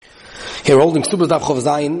Here, holding Kesubos daf Chov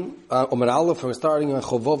Zayin, Omer Aleph, we're starting on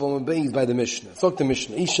Chovov Omer Beis by the Mishnah. So the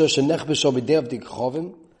Mishnah, Isha shenech b'sho b'dev dik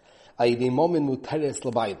Chovim, ayidei momen muteres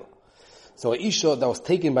l'baylo. So an Isha that was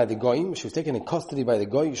taken by the Goyim, she was taken in custody by the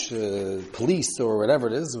Goyish police or whatever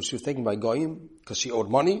it is, she was taken by Goyim because she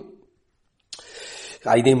owed money.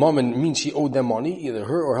 Ayidei momen means she owed them money, either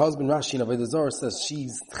her or husband. Rashi in Avodah Zarah says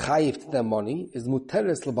she's chayiv to them money, is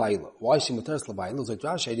muteres l'baylo. Why is she muteres l'baylo? So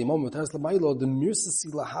Rashi, ayidei momen muteres l'baylo, the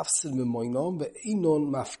mirsasi lahafsid memoinom ve'einon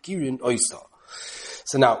mafkirin oisa.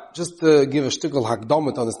 So now, just to give a shtickle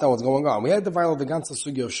hakdama to understand what's going on, we had the vial of the ganze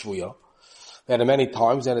sugi of shvuya. We had it many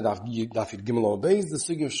times. We had Daf Yud Gimel or Beis, the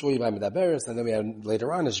sugi of shvuya by Medaberes, and then we had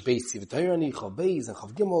later on is Beis Yivitayani, Chav Beis, and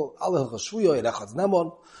Chav Gimel, Allah Shvuya, Erechaz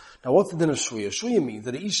Nemon. Now, what's the din of shvuya? Shvuya means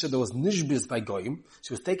that the Isha that was nishbis by Goyim,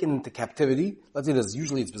 she was taken into captivity. Let's say this,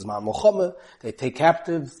 usually it's Bisman Mochama, they take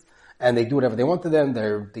captives, and they do whatever they want to them,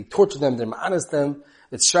 they torture them, they ma'anas them,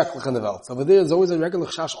 it's shreklich in the Welt. So over there's always a regular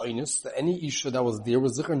chash oinus, that any Isha that was there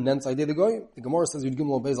was zicher nens idea the Goyim. The Gemara says, Yud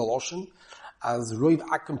Gimel Beis Aloshin, as roiv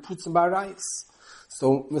akim prutzim ba'arayis.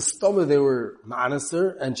 So, Mistoma, they were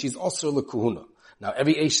ma'anaser, and she's also lekuhuna. Now,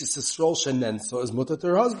 every Eishes Yisrael shenenso is mutter to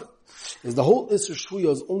her husband. Is the whole Isser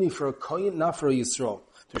Shvuya is only for a Kohen, not for a Yisrael.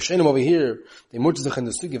 The Rishonim over here, they murtz in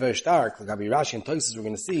the sugi very stark, like Rabbi Rashi and Tosis we're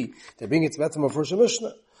going to see, they bring it to Betzim of Rosh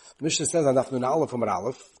Mishnah. Mishnah says on Daf Nun Aleph from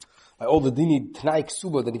Aleph, by all the dini Tanai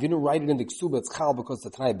Ksuba, that if you don't write it in the Ksuba, it's Chal because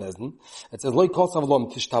it's a Tanai Bezdin. It says, Loi Kosav Lom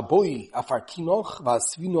Tishtaboi Afar Kinoch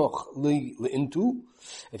Vasvinoch Le'intu.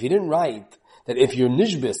 If you didn't write that if you're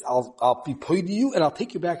Nishbis, I'll be paid to you and I'll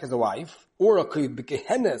take you back as a wife, or a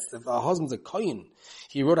Bekehenes, if a husband's a Kohen,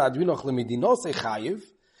 he wrote Advinoch Lemedinos Echayiv,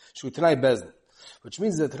 Shu Tanai Bezdin. Which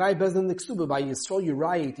means that Tanai Bezdin in the Ksuba, by Yisrael you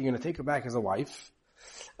write, you're going to take her back as a wife,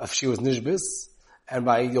 if she was Nishbis,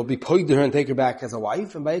 and you'll be paid to her and take her back as a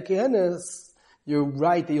wife, and by Kehenes, you're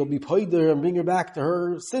right that you'll be paid to her and bring her back to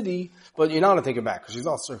her city, but you're not going to take her back,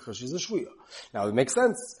 because she's a Shvuya. Now it makes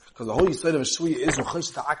sense, because the whole Yisrael of a Shvuya is,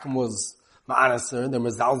 Rechosh Ta'akim was ma'anaser, they're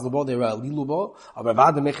mezalzabo, they were alilubo, aber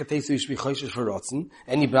vada mechatesu yishbi choyshes for rotzen.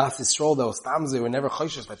 Any bras Yisrael that was tamze were never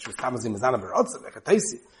choyshes, that she was tamze mezana berotzen,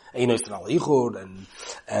 mechatesu. Eino yisrael alichur,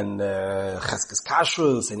 and cheskes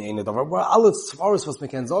kashrus, and eino davar, well, all it's tvaris was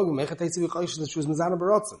meken zogen, mechatesu choyshes that she was mezana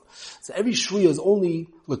berotzen. So every shvuya is only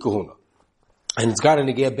lekahuna. And it's got an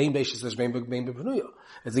again, bein beishes, bein bepenuya.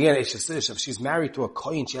 It's again, if she's married to a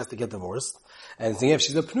kohen, she has to get divorced. And it's again, if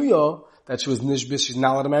she's a penuya, that she was nishbis, she's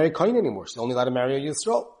not allowed to marry a kohen anymore. She's only allowed to marry a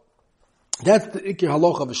Yisrael. That's the ikir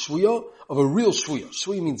halacha of a shvuya, of a real shvuya.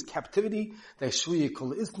 Shvuya means captivity. That shvuya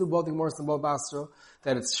kol isnu boding more than basra,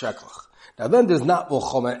 that it's sheklach. Now then there's not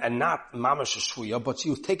volchoma and not mamash shvuya, but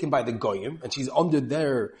she was taken by the goyim, and she's under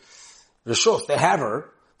their reshus. They have a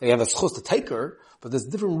schus to take her, but there's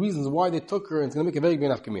different reasons why they took her, and it's going to make a very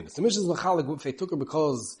good nafkamina. So Mishnah is machalik if they took her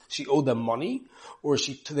because she owed them money, or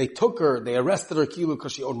they arrested her kilo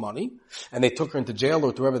because she owed money, and they took her into jail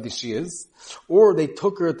or to wherever she is, or they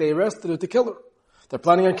arrested her to kill her. They're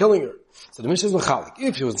planning on killing her. So the Mishnah is machalik.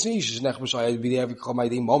 If she was she's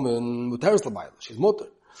mutter.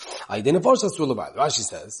 Rashi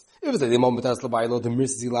says, if it's a moment as labaylo, the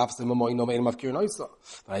mirsi laughs the mamoy no me'im afkir noisa.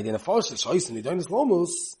 But I didn't force it. Shoysen you don't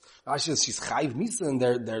lomus. Rashi says she's chayv misa, and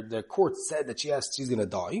their court said that she's going to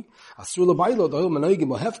die. Asur labaylo the manoigim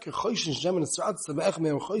mohefker choyshin shemen nisratza be'ech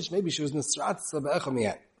me'em choysh. Maybe she was nisratza be'ech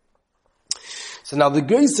me'em. So now the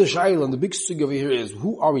great shayla and the big sugi over here is,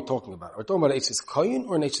 who are we talking about? Are we talking about Eishes Koyin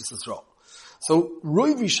or Eishes Yisrael? So,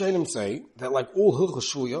 Roy Vishanim say that like all Hilchos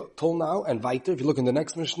Shvuya, till now, and weiter, if you look in the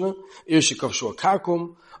next Mishnah, Irshikav Shua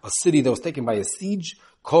Karkum, a city that was taken by a siege,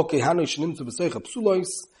 Kol Kehanu Shanim to Besoich Psulois,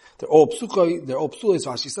 they're all psulois,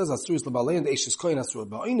 Rashi says, Asuris Labalei, and the Eishes Koyin, Asur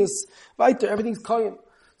Ba'inus, weiter, everything's Koyin.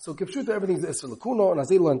 So, Kipshuta, everything's the Isra Lakuno, and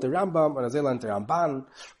Azreil and the Rambam, and Azreil and the Ramban,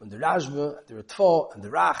 and the Rajva, and the Ritva, and the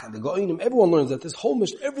Rach, and the Goinim, everyone learns that this whole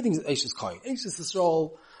Mishnah, everything's Eishes Koyin. Eishes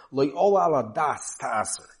Yisrael, Loi Ola Ala Das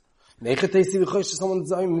Ta'aser. Someone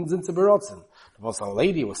a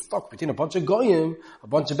lady was stuck between a bunch of goyim, a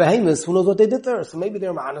bunch of behemoths, who knows what they did to her. So maybe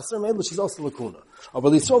they're ma'anaser, maybe she's also lakuna. Or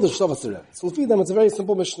but Yisrael, there's shavas to So for them, it's a very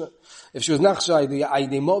simple Mishnah. If she was nachshai,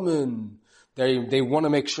 the moment, they want to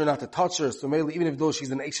make sure not to touch her, so maybe even if though she's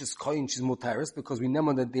an Eishes Koyin, she's mutaris, because we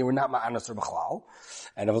know that they were not ma'anaser b'chlal.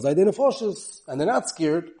 And if it was identifoshes, and they're not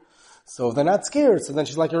scared, so if they're not scared, so then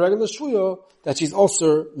she's like a regular shvuya, that she's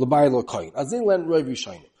also l'baylo koyin. Azreil and Roy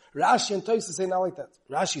Vishanim. Rashi and Tosis say not like that.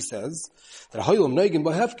 Rashi says that Hayolam Neugin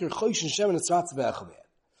Bahefker Choyshin Shemen Etzratz Be'echaveh.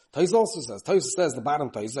 Tosis also says the bottom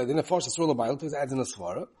Tosis, I didn't force Yisrael L'bayil, Tosis adds in a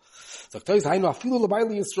svara. So Tosis Hainu Afilu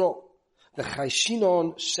L'bayil Yisrael. The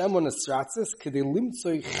Chayshinon Shemon Etzratzis Kedei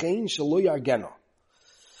Limtzoi Chein Shelo Yargeno.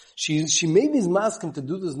 She maybe is masking to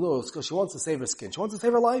do this nose because she wants to save her skin. She wants to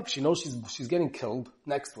save her life. She knows she's getting killed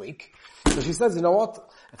next week. So she says, you know what?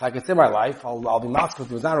 If I can save my life, I'll be masking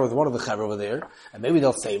with one of the chaver over there, and maybe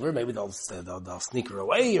they'll save her, maybe they'll sneak her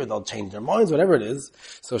away, or they'll change their minds, whatever it is.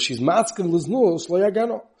 So she's masking liznus lo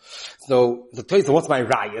yagano. So the Toys, what's my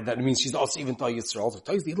raya? That means she's also even Toy Yisrael. So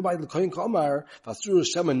Toys, the Ilabay L'koyin Kamar, Vasur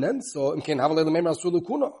Hashem and Nenso, and can have a little member Asur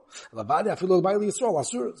L'kuna. Labadi Afilu L'Bay Yisrael,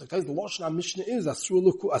 Asur. So Toys, the Lashon Mishnah is Asur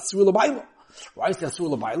L'Bay. Why is the Asur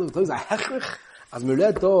L'Bay? Toys, a hechrich, as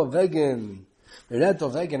Mireto Vegan. And there's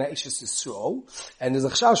a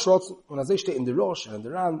chashash when they stay in the Rosh and in the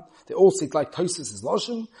Ram, they all say like Tosis is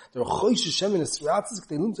Lashon. They're choishes Shem in Esratzis.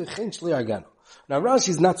 They learn to change Shli again. Now Rashi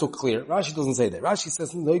is not so clear. Rashi doesn't say that. Rashi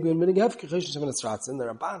says no you meaning have choishes Shem in Esratzis.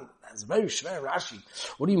 The Ramban is very schwer. Rashi,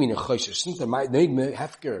 what do you mean a choishes? Since there might neigme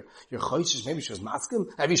hefker your choishes maybe she was maskim.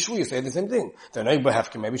 Every shvuah say the same thing. The neigme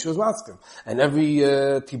hefker maybe she was maskim. And every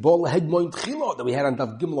tibol hegmoin tchilo that we had on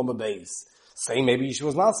Dav Gimel on the base. Say maybe she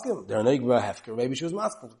was maskim. There are neigba hefker. Maybe she was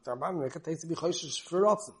maskim. Ramban make a taste to be choishes for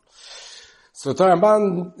rotzen. So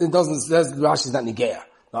Ramban it doesn't says Rashi's not nigeya.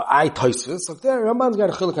 Now I Tosfos. So there Ramban's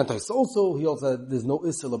got a chiluk on Tosfos. Also he also there's no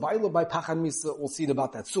issa l'baylo by pachan misa. We'll see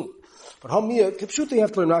about that soon. But Hamiyah Kipshuta you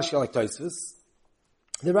have to learn Rashi like Tosfos.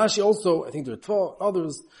 The Rashi also I think there are 12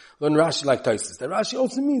 others learn Rashi like Tosfos. The Rashi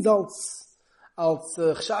also means als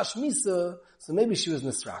chashash misa. So maybe she was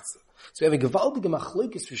nisratza. So we have a gewaltige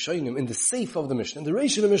machlokes rishonim in the safe of the Mishnah. In the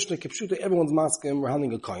Reish of the Mishnah, Kipshuta, everyone's masking, we're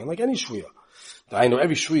handling a coin, like any shvuah. I know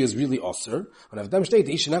every shvuah is really osir. When I've done state,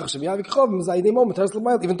 Ish Nechach Shem Yavik Chavim, is Aydei Moment, Teres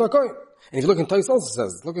L'Bayil, even to a coin. And if you look in Tais also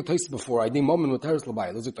says, look at Tais before, Aydei Moment with Teres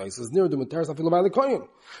L'Bayil, those are Tais, is near the with Teres Afilu Bayil coin.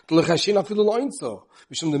 To L'chashin Afilu Loinso,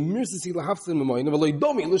 Mishum the Mirsisi L'Hafzim L'Moyin, V'Loi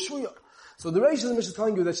Domi L'Shvuah. So the Reish of the Mishnah is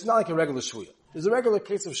telling you that she's not like a regular shvuah. There's a regular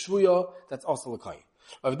case of shvuah that's also a coin.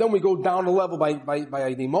 But then we go down a level by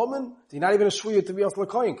the moment, they're not even a shvuah to be also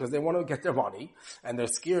l'koyin, because they want to get their money, and they're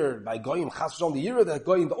scared by goyim, chas v'shalom, the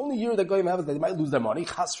only year that goyim have is that they might lose their money,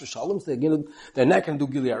 chas v'shalom, so they're not going to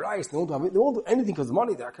do gilei rice, they won't do anything because of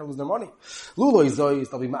money, they're not going to lose their money. Lulo izois,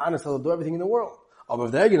 they'll be ma'anis, they'll do everything in the world. But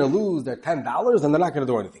if they're going to lose their $10, then they're not going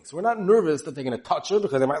to do anything. So we're not nervous that they're going to touch her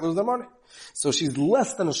because they might lose their money. So she's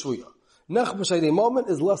less than a shvuah. Nech b'shaydei moment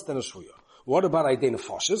is less than a shvuah. What about Aydei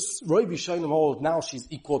Nefashis? Roy B'Shayim hold now she's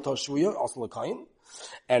equal to a shvuah, also a kain.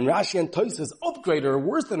 And Rashi and Tosfos upgrade her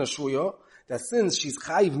worse than a shvuah, that since she's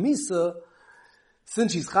chayiv misa,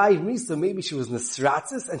 maybe she was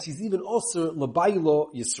nesratzis, and she's even also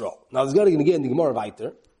l'baylo Yisrael. Now there's going to get in the Gemara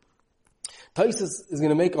weiter. Tosfos is going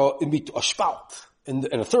to make a spalt in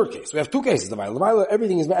a third case. We have two cases. L'baylo,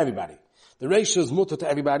 everything is by everybody. The ratio is mutter to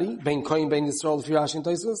everybody, bein koyin, bein Yisrael, if Rashi and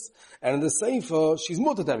Tosfos. And in the Sefer, she's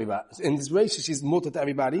mutter to everybody. In this ratio, she's mutter to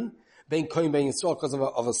everybody, bein koyin, bein Yisrael, because of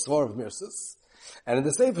a svar of mirsus. And in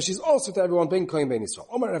the Sefer, she's also to everyone, bein koyin, bein Yisrael.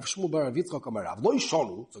 Omar Rav Shmuel bar Rav Yitzchak Omar Rav, lo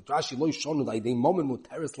yishonu, so Rashi, lo yishonu, da idei moment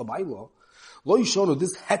muteres labaylo, lo yishonu,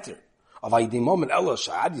 this heter, of idei moment, ella,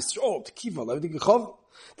 sha'ad Yisrael, to kiva, levdik gechov,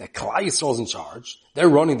 that Klai Yisrael's in charge. They're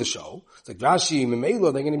running the show. It's like Rashi,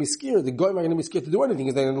 Memela, they're going to be scared. The goyim are going to be scared to do anything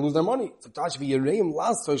because they're going to lose their money. It's like Rashi, V'yireim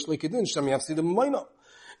lasso, shleikidin, shem yafsid m'mayna.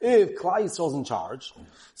 If Klai Yisrael's in charge,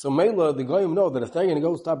 so Mela, the goyim know that if they're going to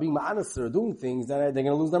go start being ma'anis or doing things, then they're going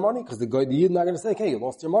to lose their money because the Yid not going to say, hey, you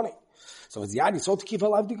lost your money. So it's Yad Yisrael to keep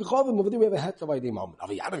alav dikachovim. Over there we have a het of Aydei Moment. Av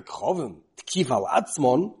Yad dikachovim to keep al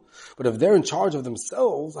atzmon. But if they're in charge of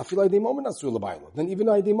themselves, I feel Aydei Moment asur l'bayla. Then even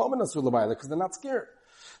Aydei Moment asur l'bayla because they're not scared.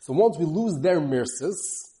 So once we lose their mirsus,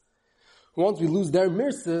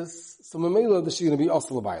 so Mamela, she's going to be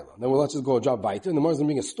also l'bayla. Then let's just go a drop biter. And the Gemara is going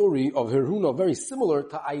to bring a story of Hiruna, very similar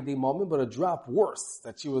to Aydei Moment, but a drop worse.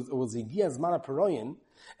 That it was Higia Zmana Peroyin,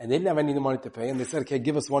 and they didn't have any money to pay, and they said, okay,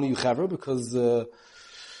 give us one of you chaver, because you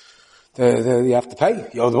have to pay,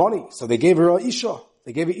 you owe the money. So they gave her a isha.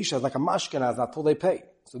 They gave her isha like a mashkenaz until they pay.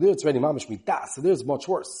 So there it's ready, mamish midas. So there's much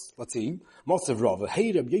worse. Let's see. Mosav Rav,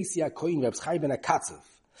 hey Reb Yossi HaKoyin, Reb Chai ben HaKatz.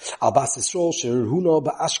 Al-Bas Yisrael, Shirhuna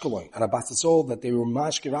ba'ashkelon. And Al-Bas Yisrael, that they were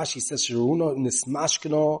mashke, Rashi says, Shirhuna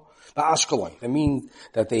nismashkeno ba'ashkelon. That means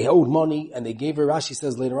that they owed money, and they gave her, Rashi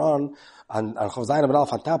says later on Chavzayin Abed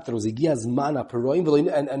Alf on top, there was a Giaz Mana Peroim,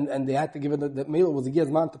 and they had to give her, the mail was a Giaz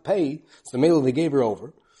Man to pay, so the mail they gave her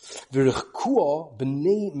over. V'rechkua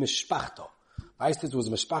b'nei mishpachto. I said it was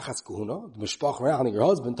mishpachas kuhuna, the mishpach, we're handling her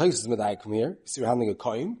husband, Tosfos Medai, come here, you see we're handling a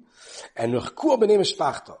koim, and rechkua b'nei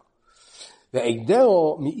mishpachto. And there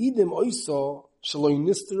was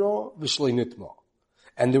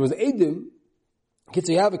Edim,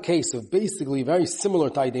 so you have a case of basically very similar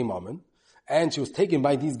to Aydei Mammon, and she was taken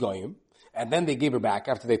by these goyim, and then they gave her back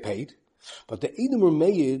after they paid. But the Edim were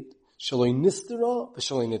made, Shaloi nistera,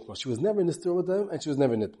 v'shaloi nitma. She was never nistera with them, and she was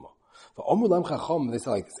never nitma. They say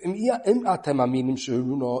like this, if you're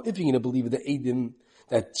going to believe the Eidim,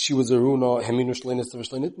 that she was a runa,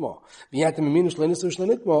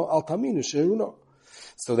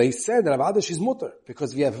 so they said that Avada she's mutter,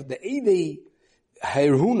 because we have the Eidei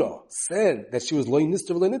Heruna said that she was loy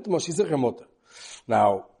nister v'loy nitma, she's a mutter.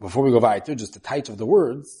 Now, before we go weiter, just the title of the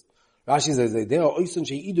words, Rashi says, they are oisun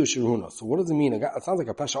sheidu shiruna. So what does it mean? It sounds like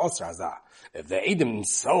a pasha osra. If the Eidim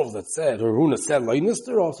themselves that said, Heruna said loy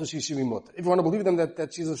nister, so she should be mutter. If you want to believe them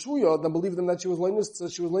that she's a shuya, then believe them that she was loy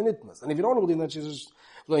nister, she was loy nitmas. And if you don't want to believe that she's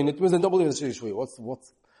loy nitmas, then don't believe that she's a shuya.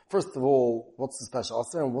 First of all, what's the special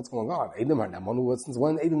osra and what's going on? Eidim are namonu, since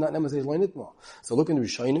when Eidim not nemas is loy nitma? So look in the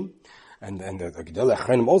Rishonim, and the Gedele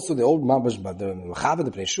Achronim also, the old Mabash, but the Mechaber,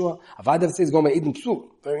 the Pnei Shua, Avada says going by Eidim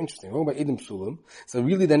Psulim. Very interesting. Going by Eidim Psulim. So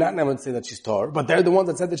really they're not never say that she's Tor, but they're the ones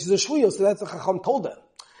that said that she's a Shvuya, so that's what Chacham told them.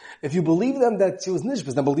 If you believe them that she was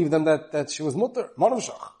Nishbis, then believe them that she was Mutter,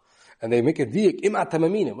 Manavshach. And they make it Viyik, Im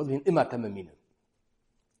Atamaminim. What does it mean, Im Atamaminim?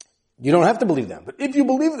 You don't have to believe them. But if you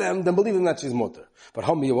believe them, then believe them that she's mutter. But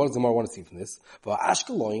what does the more want to see from this? For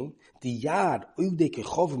Ashkelon, the Yad,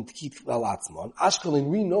 Ashkelon,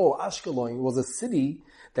 we know Ashkelon was a city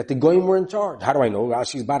that the Goyim were in charge. How do I know?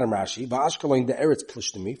 Rashi's Badam Rashi. But Ashkelon, the Eretz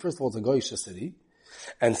Plishtimi. First of all, it's a Goyish city.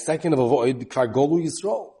 And second of all, the Kargolu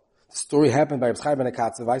Yisrael. The story happened by Azreil ben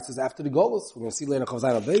Katz after the Golus. We're going to see later in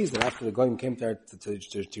Chavzayin Beis that after the Goyim came to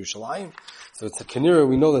Yerushalayim. So it's a Kenira,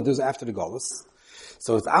 we know that there's after the Golus.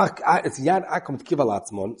 So it's Yad Akum Tkiva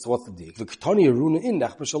Latzmon. So what's the deal? The Ketani Yeruna in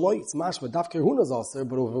Nechbash Aloi. It's mashma Dafke Yeruna's also,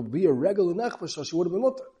 but if it would be a regular Nechbash, she would have been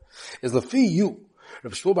mutter. Is Lafi you,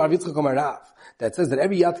 Rav Shmuel Bar Yitzchak Omer Rav, that says that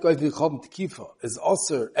every Yad Goy V'Chom Tkiva is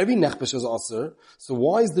also, every Nechbash is also. So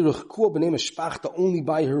why is the Rechkua b'nei Meshpachta only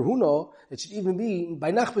by Yeruna? It should even be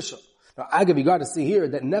by Nechbash. Now, Agav, you got to see here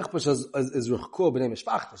that Nechbash is Rechkua b'nei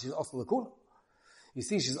Meshpachta. She's also Lakuna. You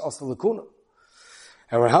see, she's also Lakuna.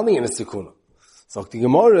 And we're holding in a Sikuna. So the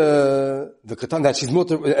Gemara, the Katan that she's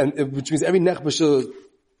mutter, and which means every nechbasha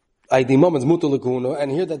Aydei Mom is mutter lakuna,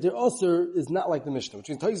 and here that their usher is not like the Mishnah. Which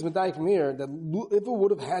means Tayis Medai from here that if it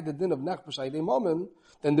would have had the din of nechbasha Aydei Mom,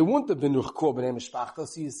 then there wouldn't have been ruchkor b'nei mishpachta.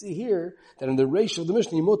 So you see here that in the ratio of the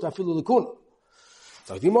Mishnah you mutter afilu lakuna.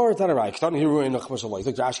 So the Gemara Tanarai, Katan here in nechbasha loy.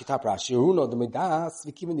 So Rashi tap Rashi Yeruno the Medas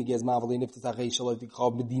v'kiven the gez mavali niftas achei shaloi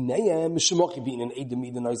tikchav b'dinayim mishemochi bein an Eidim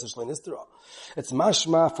eden noiser shlei nistera. It's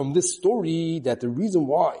mashma from this story that the reason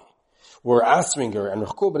why we're answering her and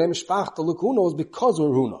rechkor b'nei mishpachta lakuna is because we're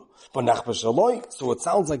Runa. But nechbasha loy, so it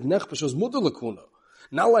sounds like nechbasha is mutter lakuna,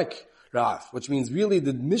 not like Rav, which means really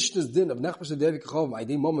the Mishnah's din of nechbasha devi kachov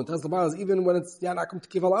Aydei Mom tells the Baal even when it's yanakum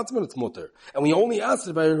tkival atzman it's mutter, and we only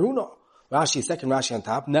answer by Runa. Rashi, second Rashi on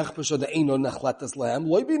top, nechbasha the eino nechletas lehem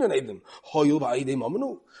loy bin an Eidim hoyul ba'Aydei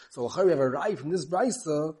Momenu. So we have a right from this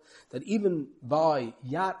brisa that even by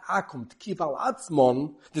yad akum tkival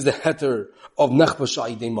atzman there's a heter of nechbasha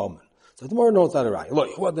Aydei Momen. So the more knows that a right. Loy,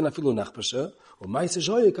 who had the nafilu nechbasha? Or ma'aser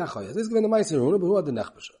shoyu kachoya. This is given the ma'aser Runa, but who had the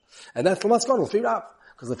nechbasha? And that's from Maskon, Lefi Rav.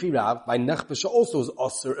 Because Lefi Rav, by nechbasha also is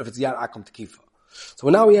osir if it's yad akum tkifa. So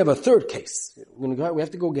now we have a third case. We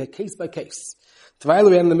have to go get case by case. Tvaila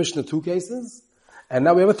we had in the Mishnah 2 cases, and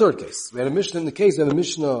now we have a third case. We had a Mishnah in the case, we have a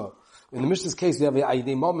Mishnah, in the Mishnah's case we have a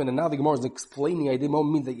Aydei Momen, and now the Gemara is explaining Aydei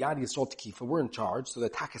Momen means that Yad Yisrael Tekifa, we're in charge, so the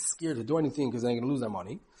attack is scared to do anything because they're going to lose their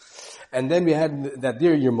money. And then we had that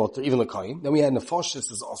dear year motor, even the Kain. Then we had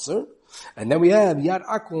Nefashis is Osir. And then we had Yad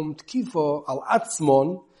Akum Tekifa Al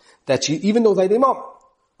Atzmon, that she, even though it's Aydei Momen,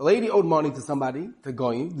 a lady owed money to somebody, to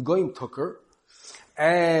Goyim, the Goyim took her,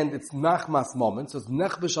 and it's Nachmas Momen, so it's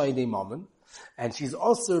Nechbash Aydei Momen, and she's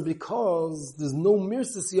also because there's no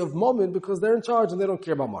mercy of Momen because they're in charge and they don't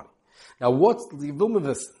care about money. Now what's the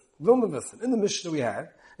Vilmavissen? Vilmavissen. In the Mishnah we had,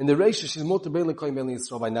 in the Reisha she's Moter Bein L'Koyim Bein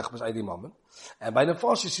L'Yisrael by Nechbash Aydei Momen, and by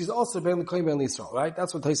Nefashis she's also Bein L'Koyim Bein L'Yisrael, right?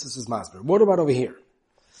 That's what Taisus is Masber. What about over here?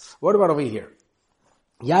 What about over here?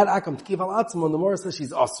 Yad Akam Tkival Atzmon, the Morah says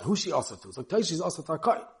she's also. Who's she also to? So Taisus she's also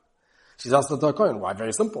Tarkoin. She's also Tarkoin. Why?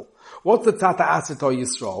 Very simple. What's the Tata Asito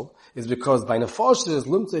Yisrael? Is because by Nefashis,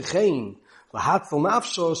 Limtzei Chein, Lahatzel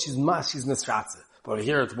Nafsho, she's Nesratze. But over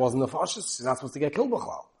here it wasn't Nefashis, she's not supposed to get killed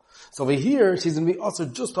b'chlal. So over here, she's going to be also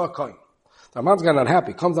just Tarkoin. The Ramban's not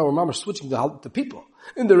happy. Comes out where Mama's switching to people.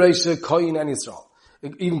 In the Reisha, Koyin and Yisrael.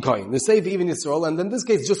 Even Koyin. The Seif, even Yisrael, and then in this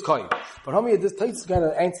case, just Koyin. But how many of this Taisus kind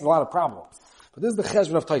of answers a lot of problems. But this is the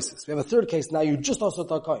cheshbon of Taisus. We have a third case now, you just also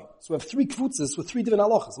Tarkoin. So we have 3 kvutzes with 3 different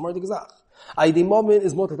halachas. More the Gezach. Aydei Momen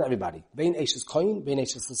is mutter to everybody. Bein Eishes Koyin, Bein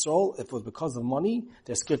Eishes Yisrael. If it was because of money,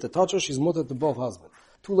 they're scared to touch her, she's mutter to both husbands.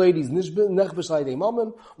 2 ladies, Nechbash Aydei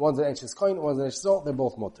Momen, one's an Eishes Koyin, one's an Eishes Yisrael, they're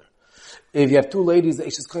both mutter. If you have two ladies, the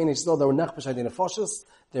Eishes Kohen and Eishes they were Nechbesh Adin Nefashis,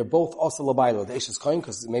 they're both also Labailo. The Eishes Kohen,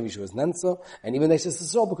 because maybe she was Nensa, and even the Eishes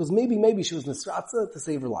Yisrael, because maybe she was Nisratza to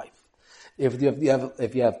save her life. If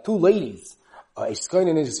you have two ladies, Eishes Kohen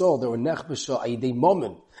and Eishes Yisrael, they were Nechbesh Adin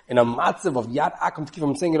Momen, in a matzav of Yad Akum Tkifa.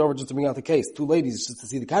 I'm saying it over just to bring out the case. Two ladies, just to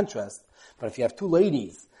see the contrast. But if you have two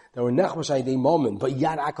ladies that were Nechbesh Adin Momen, but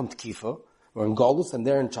Yad Akum Tkifa, we're in Golus, and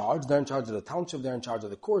they're in charge. They're in charge of the township, they're in charge of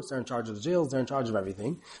the courts, they're in charge of the jails, they're in charge of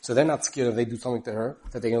everything. So they're not scared if they do something to her,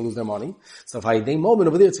 that they're going to lose their money. So if Haidei Moment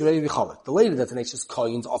over there, it's already Cholek. The lady that's an Eishes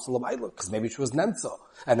Kohen's also L'Bayla, because maybe she was Nemtza.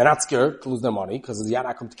 And they're not scared to lose their money, because it's Yad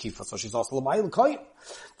Akum Tkifa, so she's also L'Bayla Kohen.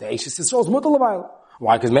 The Eishes Yisrael is Mutter L'Bayla.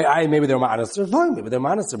 Why? Because maybe they're Ma'anaster, fine, maybe they're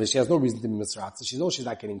Ma'anaster, but she has no reason to be Misratza. She knows she's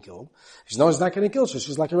not getting killed. She knows she's not getting killed, so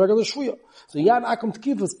she's like a regular Shvuya. So Yad Akum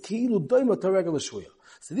Tkifa is Kilu Doima to a regular Shvuya.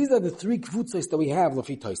 So these are the three kvutzos that we have,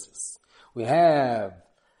 Lafi Tosis. We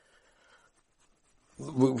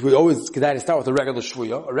always start with a regular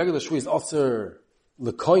shvuya. A regular shvuya is also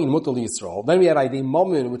lekoyin mutter Yisrael. Then we had Aidei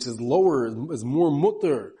Momen, which is lower, is more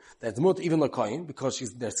mutter. That's mutter even lekoyin, because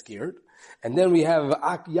they're scared. And then we have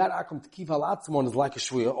Yad Akum Tkifa Alatzmon is like a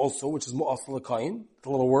shvuya also, which is more also lekoyin. It's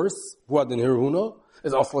a little worse. Buad than Hirhuna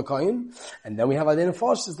is also lekoyin. And then we have Aidei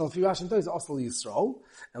Nefash, is Lafi Rashi is also Yisrael.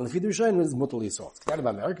 And Lefi Rishonim is Mutal Yisrael. It's kind of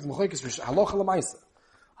America. It's Mechokes Halacha L'Maisa.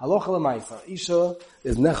 Halacha L'Maisa. Isha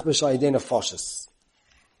is Nechbesh Aidei Nefashis.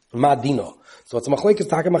 Madino. So it's Mechokes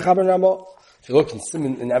Taka Mechaber Rama. If you look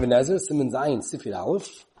in Ebenezer, Siman Zayin Sifir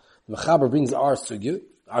Aleph, Mechaber brings our sugya,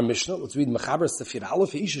 our Mishnah. Let's read Mechaber Sifir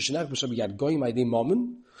Aleph. Isha Shenechbesh Abiyad Goyim Aidei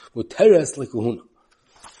Momen. Muteres Lekuhuna.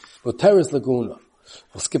 Muteres Lekuhuna.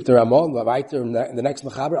 We'll skip the Rama. Right there in the next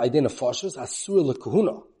Mechaber. Aidei Nefashis. Asur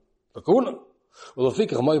Lekuhuna. Lekuhuna. Well, if you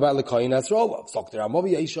by the coin, that's all. Fuck there.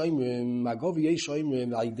 Amavi Yeshoim, Magovi Yeshoim,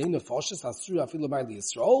 Aidei Nefashis, Asur Afilu by the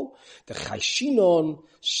Yisrael, the Chayshinon,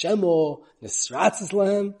 Shemo, Nesratzis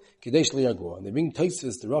Lahem, Kadesh Liyago. And they bring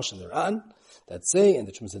Taisus, the Rosh and the Ran, that say, in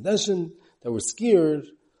the Trumas edition, that were scared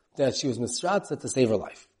that she was Nesratzah to save her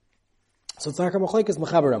life. So it's like a Machaikas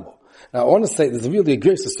Mechaber Rambo. Now I want to say, there's really a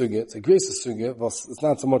grace of Sugya. It's a grace of Sugya. It's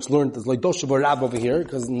not so much learned as like Dosha Barab over here,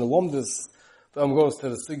 because in the Lomdus, goes to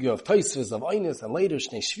the sugya of Taisus, of Einis, and later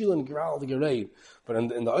Shnei Shvilin, Geral, the Gerei. But in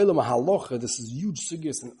the Olam HaHalocha, this is huge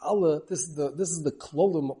sugyas, and Allah, this is the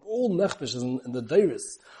klolim of all nechbeshes in the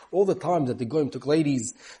Deiris. All the times that the Goyim took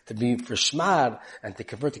ladies to be for Shmad, and to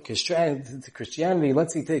convert to Christianity,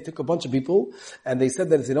 let's say they took a bunch of people, and they said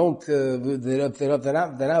that if they don't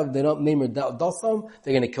name her Dasam,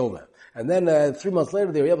 they're gonna kill them. And then 3 months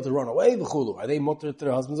later, they were able to run away. Are they mutter to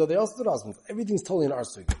their husbands? Are they also to their husbands? Everything's totally in our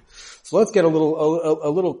sugya. So let's get a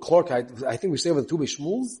little clark. I think we stay with the two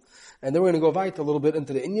Shmuels, and then we're going to go right a little bit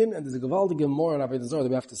into the Indian, and there's a Gavaldi Gemara and Avodah Zarah that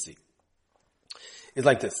we have to see. It's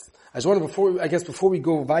like this. I just want to, before we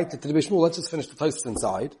go right to the Shmuel, let's just finish the Taisus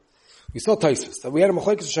inside. We saw Taisus. That we had a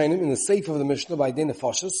Machaikas Shainim in the safe of the Mishnah by Aidei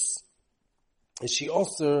Nefashis. Is she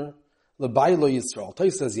also L'Baylo Yisrael?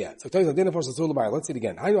 Taisus says yeah. So Taisus Aidei Nefashis L'Baylo L'Baylo. Let's see it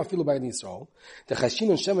again. How do I feel about Yisrael? The Chashin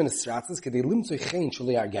and Shem and Esratzis kedei limtzoi chen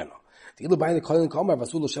shalei argena. The ilu by the kohen kamar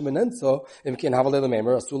vasul Shem and Enso if can have a little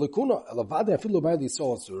memory asul lekuna. Elavade I feel about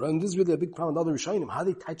Yisrael asura. And this is really a big problem with other Rishonim. How are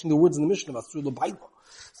they touching the words in the Mishnah of asul L'Baylo?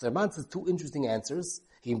 So the man says two interesting answers.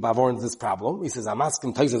 He bavorns this problem. He says, I'm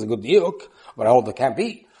asking Taisus is a good diuk, but I hold it can't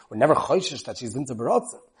be. We're never choishish that she's into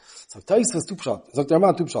Baratzah. So Taisus is two pshat. So the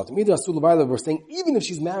man two pshat. Either asul L'Baylo, we're saying even if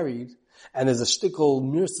she's married, and there's a shtickle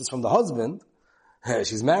mirsis from the husband,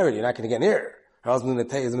 she's married, you're not going to get near her. Her husband is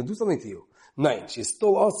going to do something to you. No, she's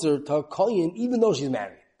still usher to a kohen, even though she's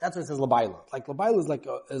married. That's what it says L'Bayla. Like L'Bayla is like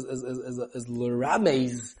is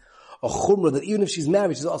L'Ramez, a chumrah that even if she's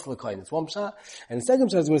married, she's also a kohen. It's one pshat. And the second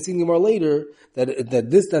pshat is going to see more later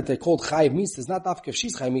that they're called chayiv misa is not after if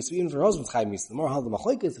she's chayiv misa, even if her husband's chayiv misa. The more how the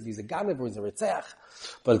machlokes if he's a ganev or he's a ritzach.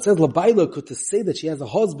 But it says L'Bayla could to say that she has a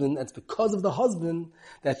husband. That's because of the husband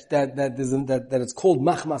that it's called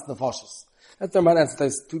machmas nefashos. That's the Ramban answer.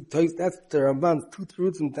 That's the Ramban's two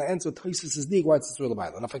roots and the answer Taisus is the why it's the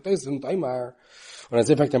L'Bayla. And in fact Taisus and Taimar, when I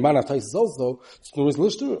say in fact the Ramban of Taisus also, it's nur is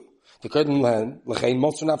lishtur. The curtain land lechein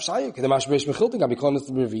motzon afshayuk. The mashbesh mechilting abikon is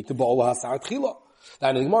the revi to baal hasar tchila.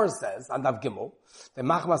 Now the Gemara says on Dav Gimel, the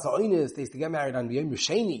machmas ha'oines they used to get married on Yom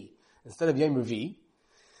Sheni instead of Yom Revi.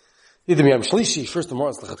 Either Yom Shlishi, first the Gemara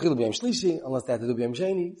is lechatchila Yom Shlishi, unless they had to do Yom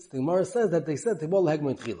Sheni. So the Gemara says that they said they bought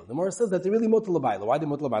lehegma tchila. The Gemara says that they really mutter L'Bayla. Why they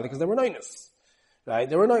mutter L'Bayla? Because they were noinus. Right?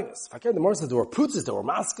 They were noinus. The Gemara says there were prutzes, there were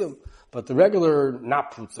maskim, but the regular,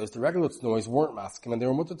 not prutzes, the regular tznois weren't maskim, and they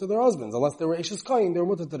were mutter to their husbands. Unless they were Eishes Kohen, they were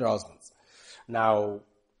mutter to their husbands. Now,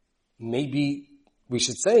 maybe we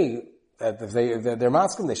should say that if they're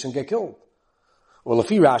maskim, they shouldn't get killed. Well, if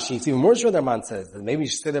Rashi, it's even more sure their man says that maybe you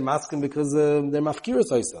should say they're masking because they're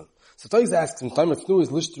mafkiras oisan. So Toys asks him, time it's new is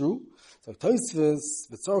lishtru. So Toys says,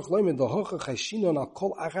 v'tzorach loimed the hocha chayshinon al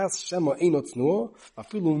kol achas shema eino tznuah,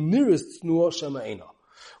 afilu nearest tznuah shema eino.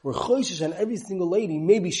 We're choishish on every single lady,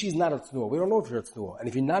 maybe she's not a tznuah. We don't know if you're a tznuah. And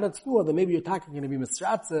if you're not a tznuah, then maybe you're talking going to be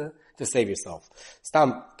misratze to save yourself.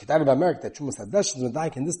 Stam, Ketar b'Amerika, that Chumas Hadesh is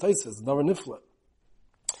medaik in this Toys is never nifla.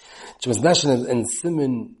 Chumas Hadesh in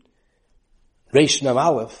Siman Reish Mem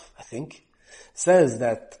Aleph, I think, says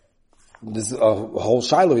that this whole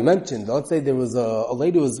shiur we mentioned. Let's say there was a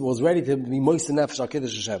lady who was ready to be moist nefesh al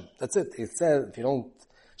kiddush Hashem. That's it. He said, if you don't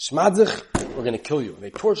shmadzich, we're going to kill you. And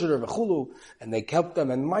they tortured her v'chulu, and they kept them,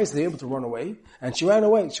 and mice they were able to run away. And she ran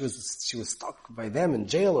away. She was stuck by them in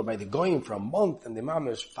jail or by the goyim for a month, and the mom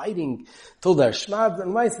was fighting till they're shmad,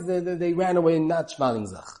 and mice they ran away not shmading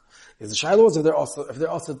zach. Is the shiur was if they're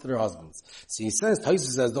also to their husbands. So he says, Taisa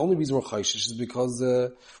says, the only reason we're chayshish is because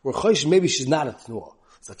we're chayshish, maybe she's not a tnuah.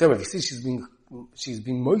 So if you see she's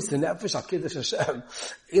being moist and nefesh al kiddush Hashem,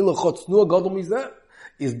 ilachot tnuah gadol mizeh,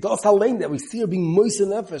 is das allein that we see her being moist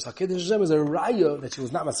and nefesh al kiddush Hashem is a raya that she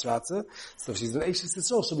was not masratze. So if she's an Eishes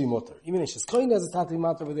Yisrael, she'll be mutter. Even Eishes Kohen has a tati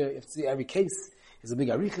matter over there. If you see every case is a big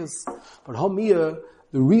arichas, but Hamiyah,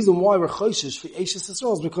 the reason why we're choishish for Eishes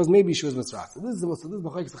Yisrael is because maybe she was mitzvah. This is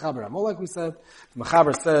B'chayk Mechaber. More like we said, the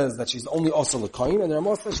Mechaber says that she's only also l'koyin, and the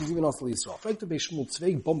Ramah says she's even also l'Yisrael. Fake to Beishmul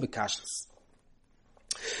Tzveig Bom Bekashas.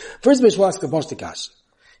 First Beishmul asks a bunch of kasha.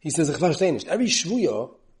 He says, every shvuya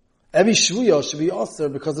should be also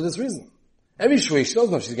because of this reason. Every shvuya, she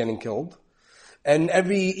doesn't know she's getting killed. And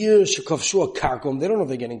every year, shekavshua karkum, they don't know if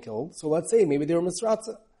they're getting killed. So let's say maybe they were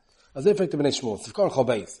mitzvah. As they affect the Bnei Shmuel.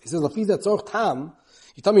 He says, Lafiz Tzorch Tam,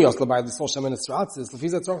 you tell me Yos L'Bayli Yisrael Shem and Esratzis,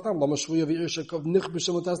 Lafiz Tzorch Tam, Lama Shvuya V'ir Shekov Nich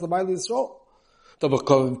B'Shem Utas L'Bayli Yisrael. Tava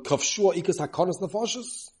Kavshua Ikas HaKonos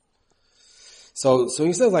Nefashis. So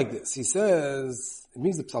he says like this. He says, it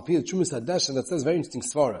means the Psalpiyah Chumas Hadesh, and that says very interesting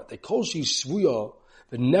svara. They call she Shvuya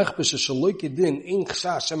V'nech B'Sheshaloi Kedin Ein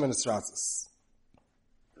Chsha Shem and Esratzis.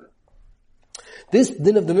 This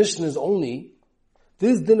din of the Mishnah is only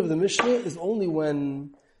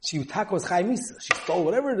when she was Chai Misa. She stole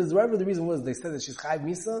whatever it is, whatever the reason was. They said that she's Chai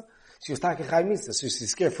Misa. She was Chai Misa. So she's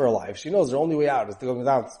scared for her life. She knows her only way out is to go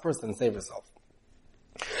down to this person and save herself.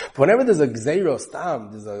 But whenever there's a Gzeiro Stam,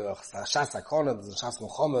 there's a Shas Akona, there's a Shas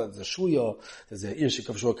Mohammed, there's a Shuya, there's a Irshik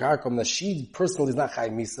of Shua Karkom, that she personally is not Chai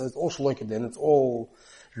Misa. It's all Shloikadin. It's all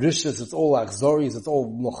Rishis, it's all Achzoris, it's all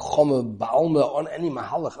Mohammed, Baalma, on any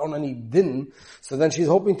Mahalach, on any Din. So then she's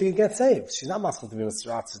hoping to get saved. She's not masking to be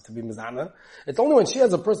Misratz, to be Mizana. It's only when she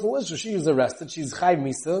has a personal issue, she is arrested, she's Chai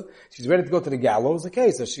Misa, she's ready to go to the gallows,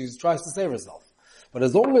 okay, so she tries to save herself. But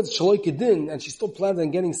as long as Shaloi Kedin, and she still plans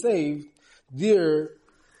on getting saved, dear,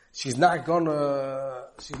 she's not gonna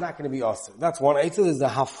be awesome. That's one. Eitzah is a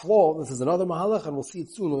haflo, this is another Mahalach, and we'll see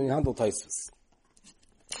it soon when we handle Taisus.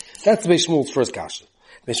 That's Beishmul's first kasha.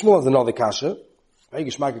 Beishmul has another kasha.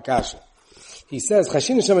 He says,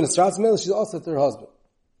 Chashin Hashem and Esratz Mel, she's also to her husband.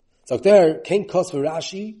 So there, Kain Kos for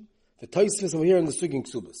Rashi, the Toysvis over here in the Sugin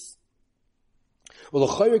Kesubos. Well,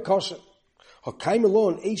 the Chayre kasha, Hakaim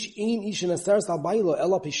alone, Eish Ein Ish and Aseres Al Bailo,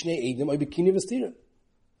 Ela Pishnei Eidim, Oy Bikini Vestira.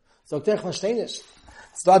 So there, Chashtenish.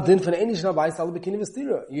 It's not din for the Einish and Abayis, Al Bikini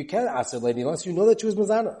Vestira. You can't ask her lady unless you know that she was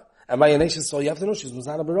Mazana. And by Yanesh, so you have to know she's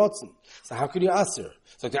Mazana Barotzen. So how could you ask her?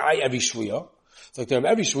 So there, every Shvuya. So there,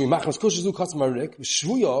 every Shvuya, Machmas Kushizu Kosmarik,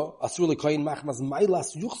 Shvuya, Asur Lekoyin, Machmas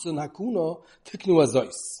Mailas Yuchsen Hakuna, Tiknu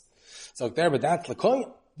Azois. So there, but that's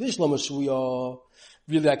Lekoyin. Bishlama Shvuya,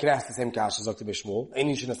 really I could ask the same kasha, Dr. Bishmul,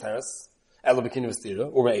 Einish and Aseres, Ela Bikini Vestira,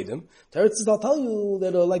 or Eidim. Teretz says, I'll tell you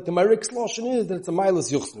that like the Marik's lotion is that it's a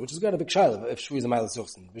Milas Yuchsen, which is got a big shaila if Shvuya is a Milas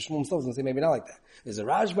Yuchsen. Bishmul himself is going to say maybe not like that. There's a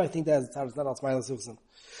Rajba, I think that's not als Milas Yuchsen.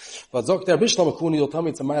 But Zok der Bishlam Akuni, you'll tell me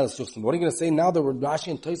it's a Milas Yuchsen. What are you going to say now that Rashi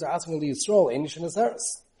and Toys are asking the Yisrael, Einish and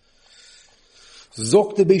Aseres?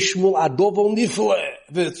 Zok der Bishmul Adovo Nifle,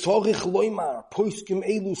 V'tzorich Loimar, Poiskim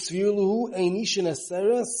Elu Svirluhu, Einish and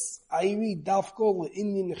Aseres, Ayri Davko,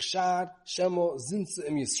 Le'inni Nechshar, Shemo Zinse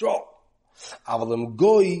Im Yisrael. Avalem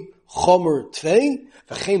Goy, Chomer Tvei,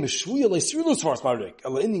 V'chein B'shvuya, Le'svirlu Svar's Marik,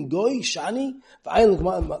 Ela Innin Goy, Shani, V'ayin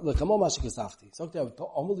L'kamo Mashik Esafti. Zok der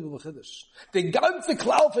unbelievable Chiddush. The ganze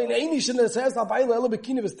Klau for Einish and Aseres, Abayla, Ela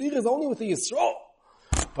Bikini Vestira is only with the Yisrael.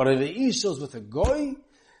 But if the Ish is with a Goy,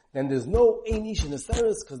 then there's no Einish and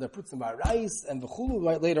Aseres because they're put by rice and V'chulu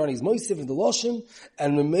right later on he's Moisif in the Loshin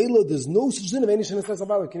and Memela there's no such thing of Einish and Aseres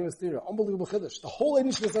Abayla Bikini Vestira. Unbelievable Chiddush. The whole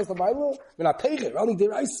Einish and Aseres Abayla, we're not taking it. We're only the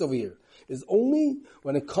rice over here. Is only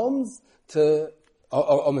when it comes to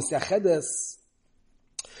a Mesachedes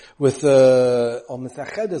with the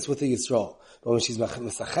Yisrael. But when she's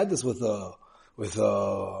Mesachedes with with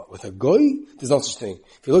a goy, there's no such thing.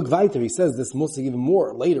 If you look weiter, he says this musig even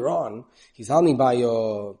more later on. He's handling by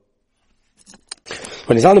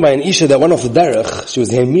when he's handling by an isha that went off the derech, she was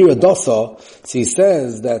Hemira Dosa, so he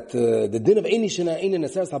says that the din of Einishina Einin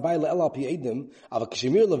Eseres Habayla El Al Pi Eidim, Ava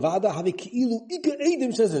Kshemir Levada Havi Ki'ilu Ika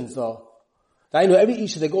Eidim Shezin. So I know every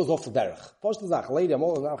isha that goes off the derech. Post the lady, I'm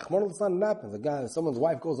all it's not an happens. A guy, someone's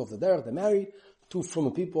wife goes off the derech, they're married,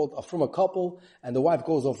 from a couple, and the wife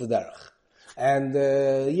goes off the derech. And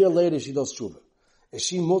a year later she does tshuva. Is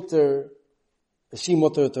she mutter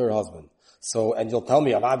to her husband? So, and you'll tell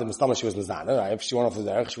me, Avada Mustama, she was Mizana, right? If she went off the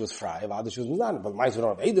derech, she was fry. Avada, she was Mizana. But mice we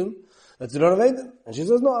don't have Eidim. Let's do not have Eidim. And she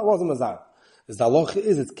says, no, I wasn't Mizana. The halacha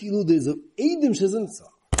is, it's kilu, there's an Eidim shezinsa.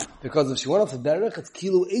 Because if she went off the derech, it's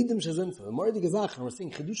kilu Eidim shezinsa. The more the gezach, and we're saying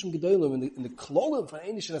Chedushim Gedolim in the klolim for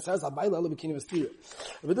Einish and Asaras Habayla Ela B'Kini V'Stira.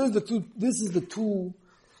 But this is the two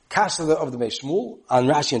kasha of the Meishmul, on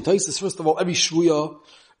Rashi and Tosis. First of all, every shvuya,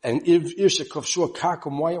 and Irsha Kovshua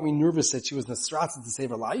Karkum, why aren't we nervous that she was Nasratza to save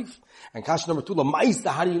her life? And kasha number 2, Lamaisa,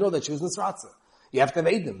 how do you know that she was Nasratza? You have to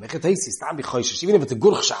have Eidim. Mechatesi, Stam B'Choyshish. Even if it's a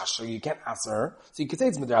good chash, so you can't answer her. So you can say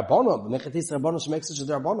it's Midrabanon, but Mechatesi Rabbanon, she makes such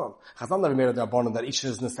a Drabanon. Chazam never made a Drabanon that each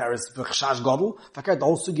is Nasaris B'Chash Godel. Fakar, the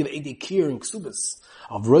whole sugi of Eidei Kir and Kesubos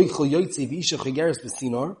of Roichel Yoitze V'Isha Chigeres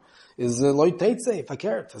B'Sinor is Loit Teitze,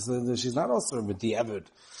 Fakar. She's not also with the Eved.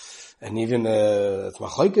 And even, it's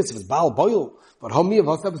Machoikis, if it's Baal Boil. But how many of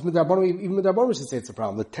us have it's Midrabanon, even Midrabanon should say it's a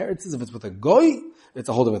problem. The Teretz is if it's with a Goy, it's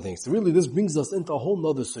a whole different thing. So really this brings us into a whole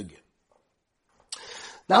nother sugi.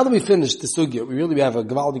 Now that we finished the sugya, we have a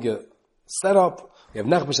gewaldige setup. We have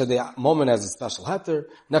Nechbesh Adei Moment as a special heter,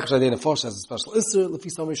 Nechbesh Adei Nefosh as a special isser, Lefi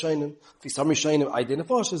Samri Shainim, Adei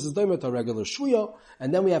Nefosh is doimet a regular shvuya,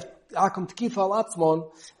 and then we have Akum Tkifa Al Atzmon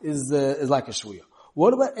is like a shvuya.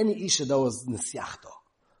 What about any isha that was Nesiachta?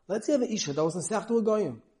 Let's say you have an isha that was Nesiachta a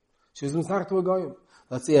goyim. She was Nesiachta a goyim.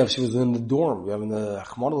 Let's say if she was in the dorm, we have in the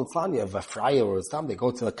Chmon Litzlan, you have a Freya or Stam, they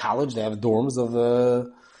go to a college, they have dorms of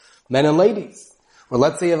men and ladies. Or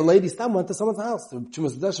let's say you have a lady stam went to someone's house. The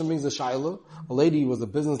Chumas Deshem brings the Shaila. A lady was a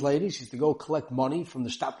business lady. She used to go collect money from the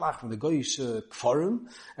Shtatlach, from the Goyish Kfarim,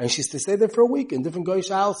 and she used to stay there for a week in different Goyish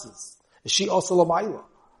houses. Is she also Lamaila?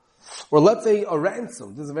 Or let's say a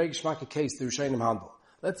ransom. This is a very geschmack case, the Rishayim handle.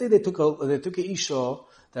 Let's say they took a Isha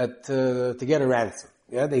that, to get a ransom.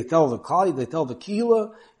 Yeah, they tell the Kali, they tell the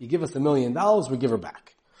Kila, you give us $1 million, we give her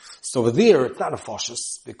back. So over there, it's not a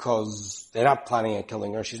fascist, because they're not planning on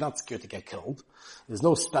killing her. She's not scared to get killed. There's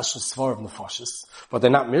no special svar of nefashis, but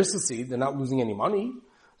they're not mirsasi. They're not losing any money.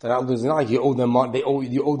 They're not losing, not like you owe them money.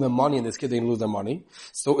 You owe them money, and this kid they lose their money.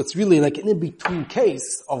 So it's really like an in-between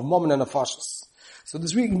case of moment and nefashis. So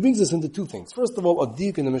this really brings us into two things. First of all, a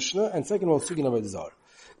dik in the Mishnah, and second of all, speaking about the Zar.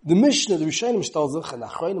 The Mishnah, the Rishayim Shtalzach, and the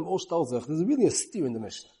Achrayim all Shtalzach, there's really a steer in the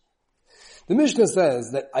Mishnah. The Mishnah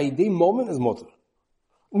says that Aidei moment is motor.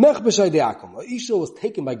 Nechbesh Aidei Akum. Isha was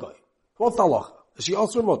taken by Goy. What's the halacha? Is she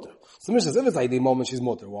also a motor? So the Mishnah says, if it's Aidei moment, she's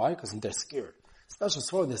motor. Why? Because they're scared. Special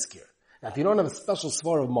svar, they're scared. Now, if you don't have a special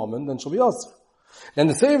svar of moment, then she'll be also. Then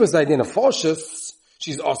the same is Aidei Nefashis,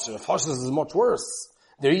 she's also. Nefashis is much worse.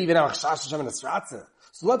 They even have a Chash Hashem and a Sratza.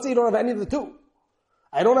 So let's say you don't have any of the two.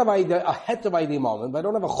 I don't have a het of Aidei moment, but I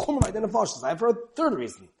don't have a chum of Aidei Nefashis. I have for a third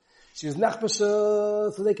reason. She was Nechbesh,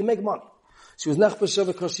 so they can make money. She was Nechbesh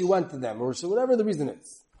because she went to them, or so whatever the reason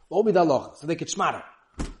is. So they could shmar her.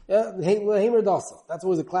 Yeah, Heimer Dasa. That's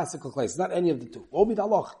always a classical case. It's not any of the two.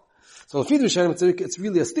 So it's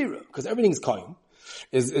really a stira, because everything is coin.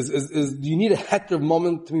 Do you need a het of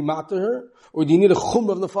moment to be matter her, or do you need a chum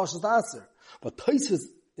of nefashas to answer? But Tosis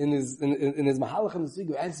in his Mahalach and the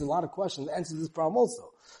Sigu answers a lot of questions, answers this problem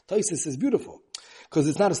also. Tosis is beautiful. Because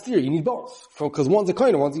it's not a steer, you need both. Because one's a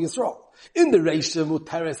kohen and one's a Yisrael. In the Reisha,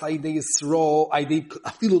 Muteres, Aidei Yisrael, Aidei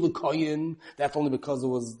Afilu the kohen, that's only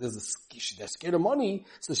because they're scared of money,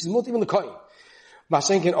 so she's not even the kohen.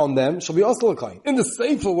 Mashenkin on them, she'll be also a kohen. In the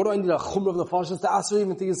Sefer, what do I need a chumra of the fashas to ask her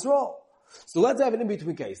even to Yisrael? So let's have an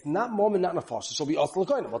in-between case. Not moment, not nefashis. She'll be asl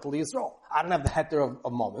kohen. What will Yisrael? I don't have the heter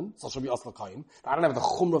of moment, so she'll be asl kohen. I don't have the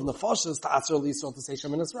chumra of nefashis to ask her Yisrael to say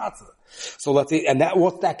Shem and Esratza. So let's say, and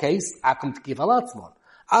what's that case? Akum Tkif Alatzman.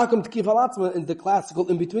 Akum Tkif Alatzman is the classical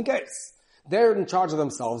in-between case. They're in charge of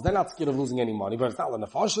themselves. They're not scared of losing any money, but it's not like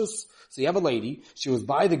nefashis. So you have a lady. She was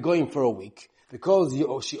by the goyim for a week because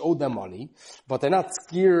she owed them money, but they're not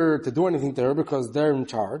scared to do anything to her because they're in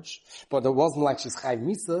charge. But it wasn't like she's chayv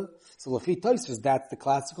misa. So Lafi Toisves, that's the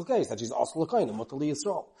classical case, that she's also l'koyin, and Motali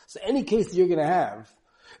Yisrael. So any case that you're going to have,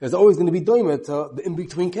 there's always going to be doimet to the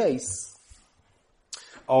in-between case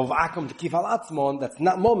of Akum to Kif al-Atzmon, that's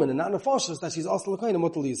not moment and not nefashis, that she's also l'koyin, and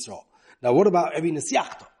Motali Yisrael. Now what about Ebi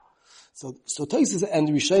Nesiachta? So Taisus and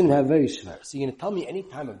Rishonim have very shver. So you're going to tell me any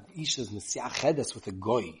time of Isha's Mesiach Chedes with a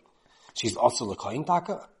goy, she's also l'koyin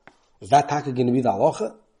taka? Is that taka going to be the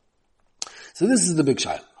halacha? So this is the big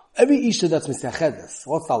shayla. Every Isha that's Mesiach Chedes,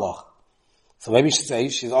 what's the halacha? So maybe you should say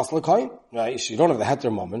she's also l'koyin, right? You don't have the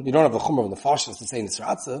heter moment, you don't have the chumrah of the fashas to say in the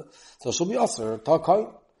Sratza, so she'll be also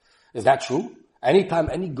ta'koyin. Is that true? Anytime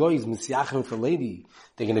any goy is Mesiach with a lady,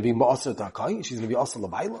 they're going to be ma'aser ta'koyin, she's going to be also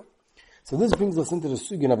l'bayla. So this brings us into the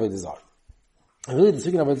sugya of Avodah Zarah. And really, the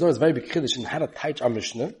sugya of Avodah Zarah is very big chiddush in how to teach our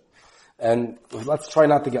Mishnah. And let's try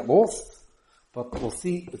not to get lost, but we'll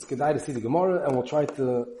see. It's kedai to see the Gemara, and we'll try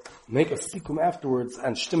to make a sikum afterwards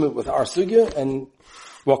and shtim it with our sugya and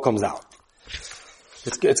what comes out.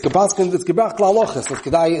 It's gebach la'alochas.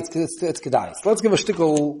 It's kedai. So let's give a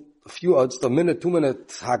few, just a minute, 2 minute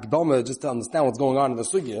hakdama, just to understand what's going on in the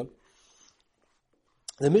sugya.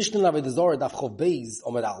 The Mishnah of Avodah Zarah daf chov beis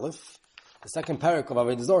omer aleph. The second parak of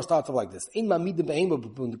Avodah Zarah starts off like this. Ein ma'amid be'ema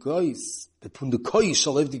b'pundukois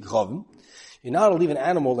shalev dikchavim. You're not to leave an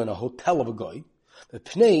animal in a hotel of a guy.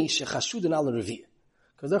 B'pnei shechashudin al reviyah.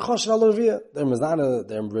 Because they're chashed al reviyah. They're mezana,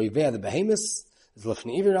 they're reviyah the behemoths. As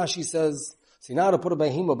Lefnei Rashi says, so you're not to put a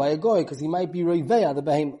behemoth by a guy because he might be reviyah the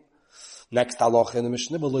behemoth. Next halacha in the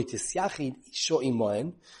Mishnah, v'lo tisyachid isho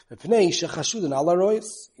imoen b'pnei shechashudin al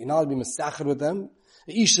aroyos. You're not to be mesachar with them.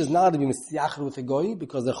 The Isha is not to be mistyachar with a goy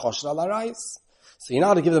because they're choshed al arayis. So you're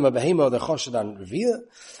not to give them a behemoth, they're choshed on reviyah,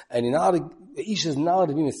 and the Isha is not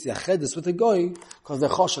to be mistyachedus with a goy because they're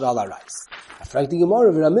choshed al arayis. After the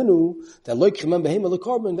Gemara v'raminu that loikrim behemoth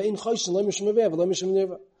lekorban ve'in choshed lo mishum reviyah v'lo mishum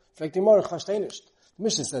nirva. In fact, the Gemara chashtenish. The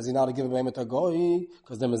Mishnah says you're not to give a behemoth to a goy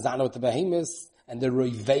because they're mezana with the behemoths and they're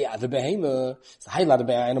reviyah the behemoth. It's a highlight of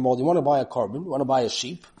an animal. You want to buy a korban, you want to buy a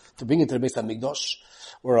sheep to bring it to the Beis HaMikdash,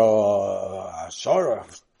 or a shiur, or a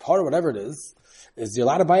par, whatever it is you're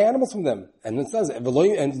allowed to buy animals from them. And it says, like the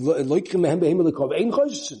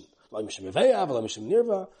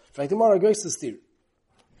Gemara agrees to steer.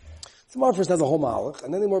 The Gemara first has a whole malach,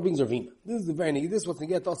 and then the Gemara brings Ravina. This is what's going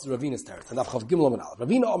to get us to Ravina's territory.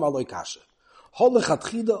 Ravina Omar loy kasha. Rashi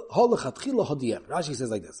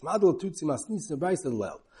says like this.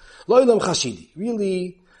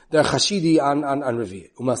 Really, they're chashidi on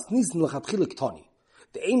Raviyah.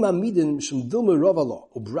 The Eima Midin Mishum Dilma Ravala,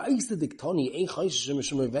 Ubraisa Diktoni, Ein Chaish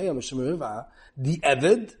Mishum Reveya, Mishum Reva, the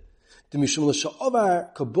Eved, the Mishum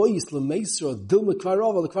Lasha'avar, Kaboyis Lemeisra, Dilma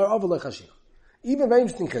Kvarava, the Kvarava Lechashim. Even very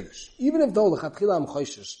interesting Kiddush. Even if though Lechatchila am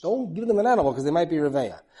Chayshish, don't give them an animal because they might be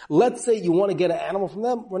Reveya. Let's say you want to get an animal from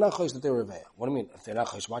them, we're not Chaysh that they're Reveya. What do you mean? If they're not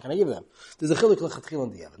Chaysh, why can I give them? There's a Chilik Lechatchila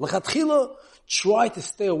and the Eved. Lechatchila, try to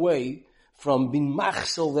stay away from being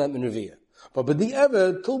machshel them in Reveya. But the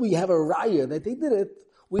Eved, till we have a raya that they did it,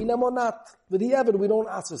 we know not. But the Eved, we don't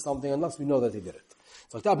ask for something unless we know that they did it.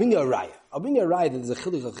 So I'll bring you a raya. I'll bring you a raya that there's a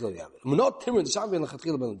chilik of the Eved. I'm not timid, the Shabbat and the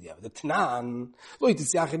Chatchil ben the Eved. The Tanan, lo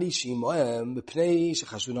yitisyach Ishi moem, b'pnei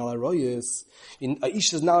shechashun al arayis.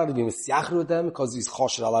 Ish is not allowed to be misyachar with them because they're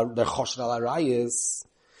choshed al arayis.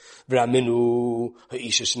 V'raminu,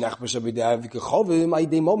 ha'isha shenech b'shabideh v'kechovim,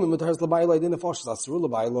 aydei momim, mit hers l'bayla, aydei nefoshes, asuru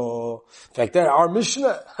l'bayla. In fact, our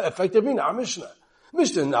Mishnah, our Mishnah.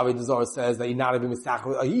 Mishnah in Avodah Zarah says that you're not to be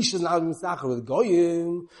misachar, Aisha is not to be misachar with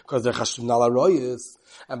goyim, because they're chashum al arayis.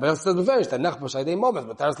 And but it says b'ferish, that nech b'shabideh momim,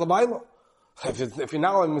 mit hers l'bayla. If you're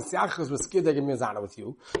not allowed misachar, we're scared they're going to be mizana with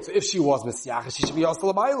you. So if she was misachar, she should be also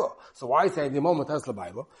l'bayla. So why say the moment hers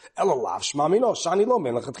l'bayla? Elalav, shmamino, shani lo,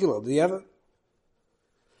 men l'chatchila, do you ever?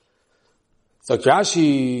 So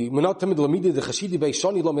Rashi, menot tamid lamidi the chashidi bei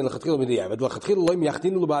shani lo men lechatchila b'diavad lechatchila lo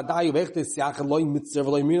miyachtinu lo ba'adai uvechte siach lo mitzer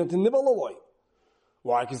lo minot nibal lo.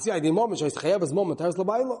 Well, I can see the moment she's chayav as moment has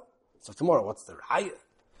labaylo. So tomorrow, what's the raya?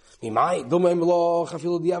 Mimai dumem lo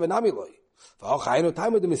chafilo diavad nami lo. V'al chayinu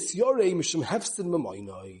time with the mesiorei mishum hefsin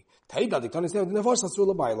memoinoi. Teida diktani say the nefesh asur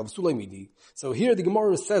labaylo v'sulei midi. So here the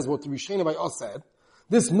Gemara says what the Rishonim by us said.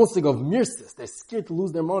 This musig of mirsis, they're scared to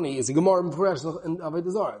lose their money, is a Gemara in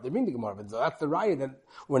Avodah Zarah. They bring the Gemara Avodah Zarah. That's the raya that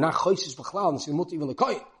we're not choishish b'chlal and she's not even the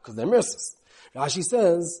koy because they're mirsis. Rashi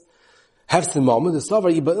says, "Hefsim moment the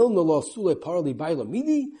savar ibail no lo sule parli bayla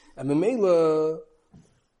midi and memela."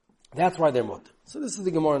 That's why they're mutter. So this is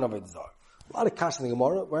the Gemara in Avodah Zarah. A lot of kasha in the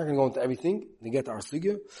Gemara. We're not going to go into everything to get to our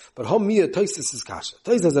sugya, but homia toisis is kasha.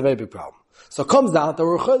 Toisis has a very big problem. So it comes down to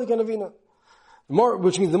we're cholik and avina,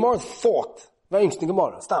 which means the more thought. Very interesting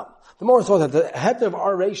Gemara. Stop. The more thought that the head of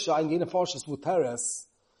our Reisha in Gena Fashis Muteres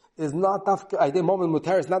is not Dafka Aydei Moment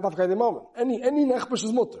Muteres, not Dafka Aydei Moment. Any Nechbush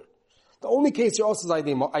is Mutter. The only case you're also is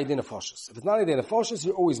Aydei Nefashis. If it's not Aydei Nefashis,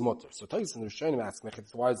 you're always Mutter. So Tais and the Rishonim ask me,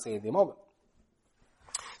 why does it say Aydei Moment?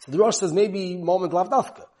 So the Rosh says maybe Moment Lav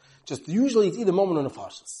Dafka. Just usually it's either Moment or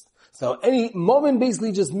Nefashis. So any moment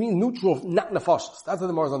basically just means neutral, not nefashis. That's what the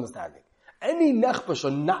Gemara's understanding. Any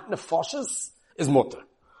nechbasha, not nefashis, is mutter.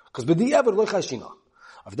 Because b'di'ever lo chashina.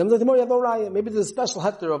 If them the more you have no raya, maybe there's a special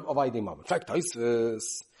heter of ID mom. In fact,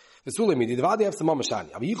 Tosfos v'sulemi the divadi have some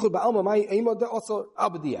mamashani. But yichud ba'alma my emo de also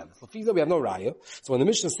abdi'ever. So we have no raya. So when the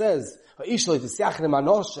Mishnah says va'ishlo yisachnem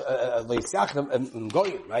anosh yisachnem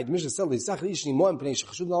goyim, right? The Mishnah says yisachnem ishni mo pnei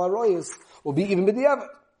shechashud al royes will be even b'di'ever.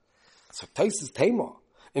 So Tosfos tema.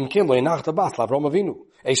 Im Kind lo yinach the bas Avram Avinu.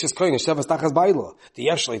 Eishes koyin Yeshiva stachas baila. The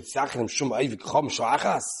yeshlo yitzachrim shum ayvik chom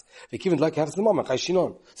shoachas. They even like have some moment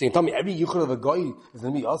chayshinon. So you tell me every yichud of a guy is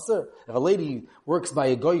going to be usher. If a lady works by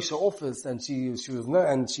a goyish office and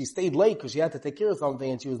she stayed late because she had to take care of something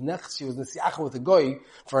and she was nesiacha with a guy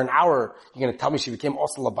for an hour, you're going to tell me she became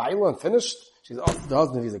usher labaila and finished? She's usher the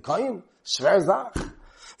husband if he's a koyin? Shver zach.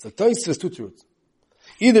 So Tosfos two truths.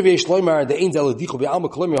 Either way, Shloimar, the Ein Zel Dichu, Be'alma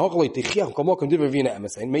Kolomir, Hochaloi, Techiach, Komokim, Diver Ravina,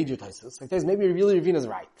 Emesain, major Tosfos. Like this, maybe really Ravina is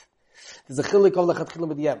right. There's a chilik of lechat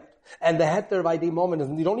chilim b'diyem. And the heter by the moment is,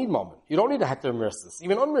 you don't need moment. You don't need a heter mersis.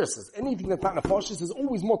 Even unmersis. Anything that's not nefashis is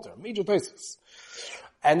always mutter. Major Tosfos.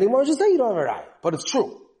 And the Gemara just say you don't have a right. But it's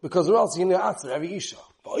true. Because or else you're going to answer every Isha.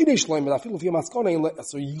 But Either Shloimar, I feel if you're maskona,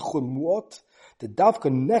 so yichud muot, the davka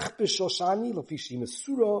nechbish shoshani, lafishi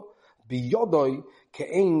mesura, biyodoi,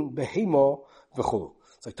 ke'ein behemo, v'chulu.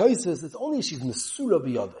 So Tosfos, it's only she's mesura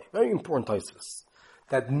biyadei. Very important Tosfos.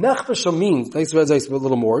 That nechbasha means, Tosfos says a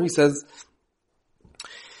little more, he says,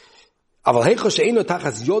 Aval heicho she'eino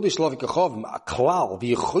tachas yodish lo v'kechovim, a klal,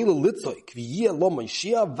 v'yechoyle litzoik, v'yeh lo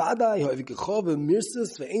moishia, vadai ho v'kechovim,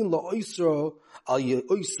 mirsis, v'ein lo oisro, al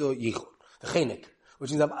oisro yichur. The chenek.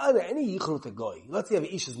 Which means, are there any yichur with a guy? Let's say if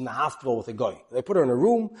Isha's in the hospital with a guy. They put her in a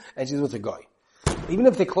room, and she's with a guy. Even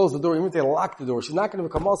if they close the door, even if they lock the door, she's not going to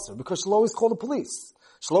become usher, because she'll always call the police.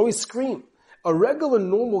 She'll always scream. A regular,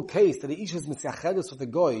 normal case that the Isha is mitziachedes with a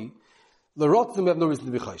goy, the rotzim have no reason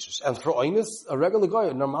to be chayshish. And for oinus, a regular goy,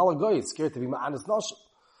 a normal goy, is scared to be ma'anis nashim.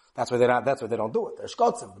 That's why they don't do it. They're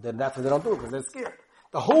shkotzim, but that's why they don't do it, because they're scared.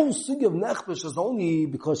 The whole sugi of nechbish is only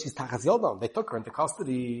because she's tachas yodam. They took her into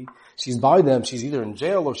custody. She's by them. She's either in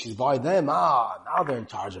jail or she's by them. Now they're in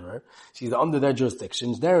charge of her. She's under their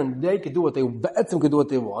jurisdictions. They could do what they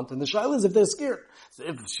want. And the shaila is if they're scared. So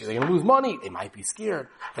if they're going to lose money, they might be scared.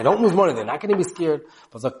 If they don't lose money, they're not going to be scared.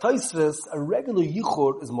 But like Tosfos, a regular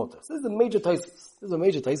yichur is mutter. So this is a major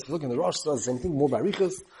Tosfos. Look in the Rosh, the same thing, more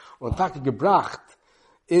barichas. Or in fact, gebracht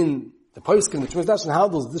in the Poskim, the translation, how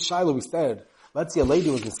does this shaila we said? Let's see a lady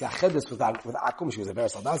was misyachedes with akum. She was a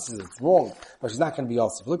versal. That's it's wrong, but she's not going to be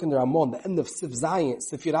also. If you look in the Ramon, the end of Sif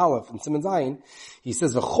Aleph, and Siman Zayin, he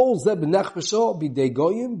says v'chol zeh b'nechbesho b'dei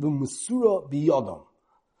goyim v'musura b'yodam.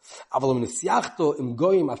 Aval misyachto im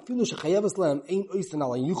goyim afilu shechayeves lehem ein oisen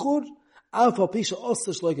ala yichur af al pisha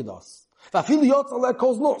osa shloikedas. V'afilu yotz ala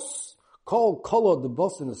kol nos kol kolo the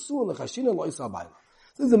boss in the su and the chashina lo isa abayla.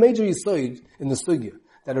 This is a major yisoid in the sugya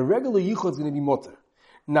that a regular yichur is going to be mutter.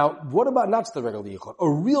 Now, what about not just the regular yichud? A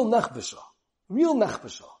real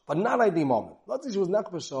nechbasha, but not ID moment. Let's say she was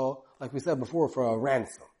nechbasha, like we said before, for a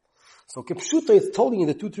ransom. So Kipshuta is telling you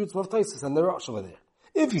the two truths of Tosfos and the Rosh over there.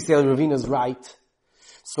 If you say Ravina is right,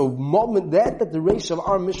 so moment that the ratio of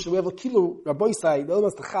our mission, we have a kilo Rabbi side,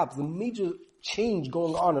 the major change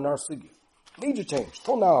going on in our sugi. Major change.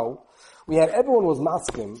 Till now, we had everyone was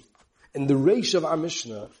masking in the ratio of our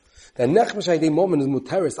Mishnah that nechbash ID moment is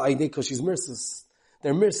muteris ID because she's mercis.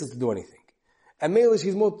 They're mercies to do anything. And Mele,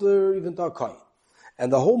 she's mutter even to a koyin.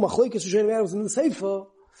 And the whole machlokes Rishonim was in the Sefer,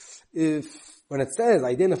 when it says,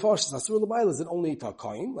 I didn't fash asur l'bayla, is it only to a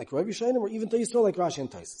koyin, like Rav Yisraelim, or even to Yisrael, like Rashi and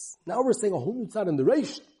Tosfos. Now we're saying a whole new tzad in the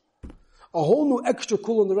ratio. A whole new extra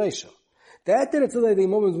cool in the ratio. That it says that the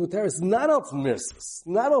moment with her is not else mercies,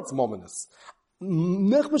 not else mominus.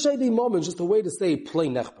 Nechbashay the moment is just a way to say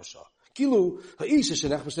plain nechbasha. Kilu, ha'isha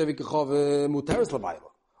shenechbashay v'kechov muteris l'bayla.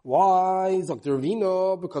 Why? Dr.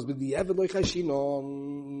 Ravina, because with the Eved loy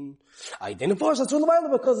chayshino. I didn't force that's all the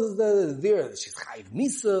because there she's chayv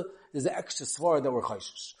misa. There's an extra svar that we're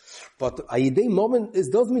chayshish. But ayidei moment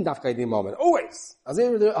doesn't mean dafka ayidei moment. Always. As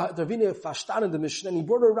the Ravina fashtan in the Mishnah, and he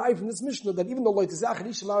brought a right from this Mishnah that even though loy tizach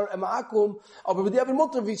rishimar emaakum, but with the Eved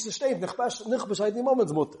mutter v'yish shteif nechbash ayidei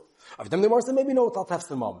moment's mutter. If them the Mars maybe know what that's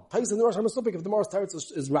the moment. Tais in the Rosh Hashanah if the Mars teretz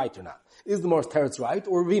is right or not. Is the Mars teretz right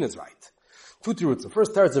or Ravina's right? Two roots. The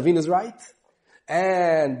first teretz Ravina is right,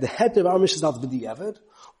 and the head of our Mishnah is not b'di'evet,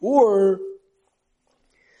 or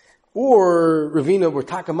Ravina were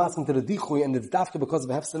takamasking to the dichui and it's dafka because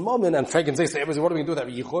of a hefsin moment, and Frank can say, what are we going to do with that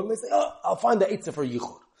yichur? And they say, I'll find the eitzah for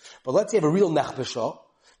yichur. But let's say you have a real nechbesha,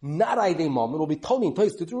 not aidei moment, will be totally in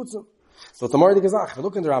place to roots. So it's a mardi gazach. If you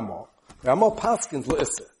look in the Ramah paskins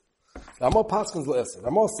l'isser. Rama Paskins L'Eser.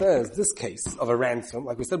 Rama says this case of a ransom,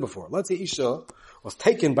 like we said before. Let's say Isha was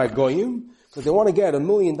taken by Goyim because they want to get $1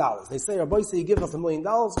 million. They say, Rabbi, say you give us $1 million,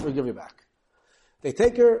 we'll give you back. They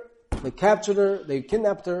take her, they captured her, they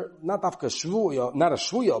kidnapped her, not after shvuya, not a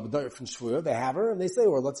shvuya, but different shvuya. They have her, and they say,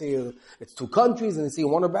 well, let's say it's 2 countries, and they say, you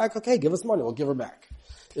want her back? Okay, give us money, we'll give her back.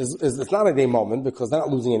 It's not a day moment, because they're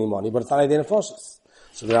not losing any money, but it's not a day nefashis.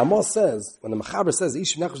 So the Ramah says, when the Mechaber says,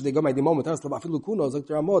 Ish nechosh they go my day moment, the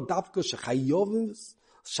Ramah, Dafka shechayovim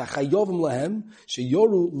lahem,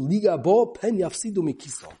 sheyoru liga bo, pen yafsidu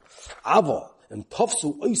mikiso. Avo, and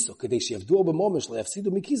tofsu oiso, kadei sheyavdu oba momish, yafsidu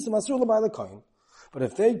mikiso, masur l'bayla koin. But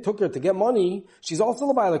if they took her to get money, she's also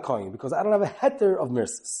l'bayla koin, because I don't have a heter of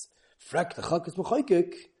mirsis. Frek the chakis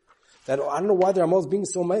mechoykik, that I don't know why the Ramah is being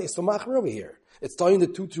so machmer over here. It's telling the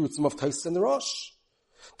 2 truths of Tais and the Rosh.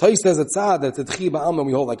 Tais says it's sad that it's Chiba Alma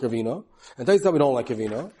we hold like Ravina, and Tais says we don't like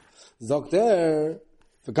Ravina. Zog there,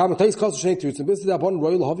 for Gam Tais calls the Shnei truths, and this is upon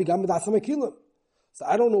Royal Havi Gam Dasa Mekilim. So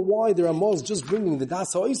I don't know why the Ramah is just bringing the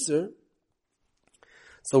Dasa Oyser.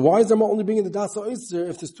 So why is the Ramah only bringing the Dasa Oyser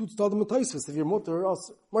if there's 2 Tzadim Taisus, if you're Mutter or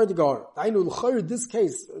Osir? Mardigar. I know, this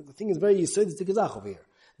case, the thing is very Yisrael to Gezach over here.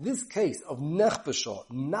 This case of Nechbesha,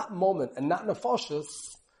 not moment, and not Nefashis,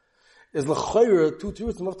 is l'chayra 2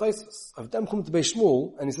 truths of Taisus. If them come to Beis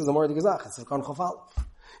Shmuel, and he says, Amar de Gezach, it's Kan Chafal.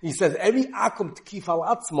 He says, every akum t'kif al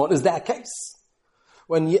atzmon is that case.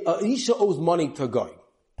 When Isha owes money to a guy,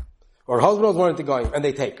 or her husband owes money to a guy, and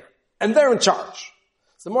they take her. And they're in charge.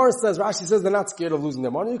 So Morris says, Rashi says they're not scared of losing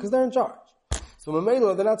their money because they're in charge. So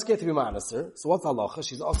Mamela, they're not scared to be manaser. So what's halacha?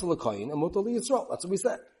 She's also l'kayin, and mutal Yisrael. That's what we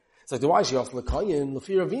said. So why is she also l'kayin?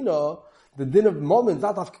 L'fir Avina, the din of moment,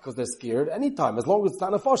 not because they're scared, anytime, as long as it's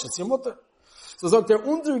not a fash, it's your mutter. So it's like they're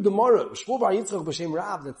under Gemara, Shmuel Bar Yitzchak B'Shem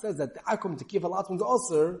Rav, that says that the akum to kiv alatman's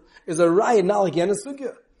aser is a riot, not like Yana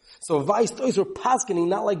Sugya. So Vice Toys were paskening,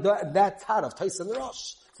 not like that tat of Tais and the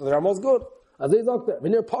Rosh. So they're almost good. As they talk there,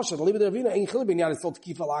 when they're pasha, leave it there, Vina, ain't chilibin Yana Sol to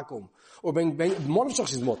kiv alakum. Or ben Monavshach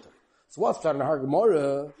she's mutter. So what's that in our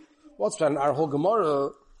Gemara? What's that in our whole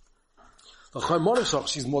Gemara? The Monavshach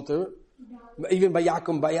she's mutter. Even by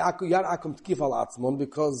Yakum, Yar Akum Tkif al Atzmon,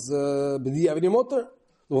 because B'di Avini Motor.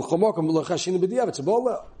 L'chamokum l'chashin B'di Avet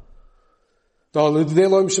Shabola. Ta'alid V'dei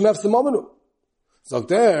Loim Shemef S'mamenu. Sagt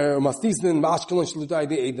Mastisnin Ma'ashkelon Shlutai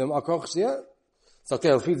De Edem Akoch Shia. Sagt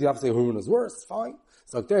Fizi have to say Hurun is worse, fine.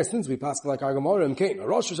 Sagt since we pass like our Gemara and Kain,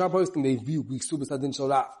 Rosh Hashanah posting they view Kesubos Adin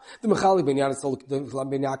Shalaf. The Mechali Ben Yanisol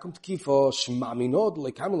Ben Yakum Tkifo Shmaminod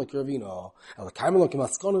leKamel Kervino. El Kamel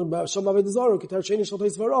Kemaskon Shamav Dezaro Kitar Sheni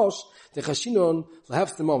Shaltais Varosh. The Chashinon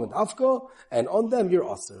have the moment Afko, and on them you're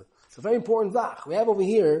Aser. So very important Zach. We have over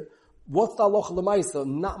here what's the halacha l'maisa,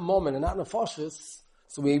 not moment and not nefashis.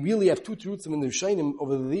 So we really have 2 truths in the Rishonim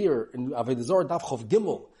over there in Avodah Zarah Daf Chof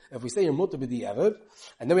Gimel. If we say you're mutter b'di eved,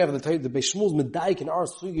 and then we have the Beis Shmuel's medaik in our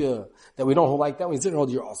sugya that we don't hold like that, we didn't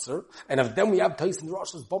hold your aser. And if then we have Tais in the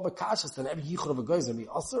Rosh's Baba Kashas, then every yichud of a guy is going to be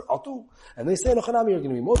aser, atu. And they say, Nochanami, you're going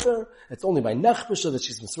to be mutter. It's only by nechbesha that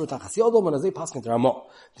she's mesur tachas yodom, and as they pass into Ramah.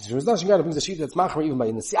 The Shemizdash Shemizdash brings a sheet that's machmer even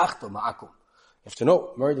by nesiachto ma'akum. You have to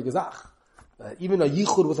know, Mary de Gezach. Even a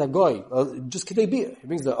yichud with a goy, just kidei beer. He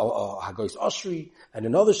brings the hagoy's ashri and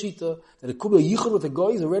another shita that it could be a yichud with a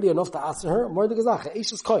goy is already enough to ask her. More the gezach,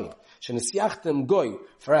 eishes koyin. Shenesiachtem goy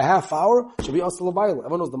for a half hour should be asal l'bayil.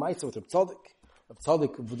 Everyone knows the ma'aser with Reb Tzadik. Reb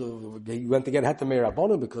Tzadik, he went to get het meir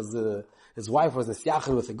rabbanim because his wife was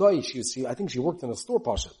nesiachad with a goy. I think she worked in a store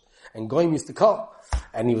pashat, and goyim used to come,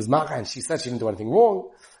 and he was macha, and she said she didn't do anything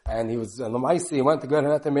wrong, and he was l'maisi. He went to get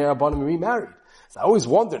het meir rabbanim and remarried. So I always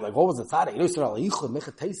wondered, like, what was the tzaddik? You know, Yisrael Yichud,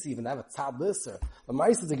 Mechat Teisi, even have a tzad lister. The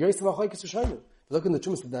Ma'is is a grace of Machlokes Rishonim. If you look in the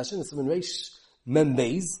Chumas Hadashin, it's in Reish Mem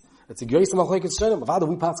Beis. It's a grace of Machlokes Rishonim. Father,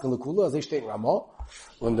 we pass in Lekula, as they state in Ramah.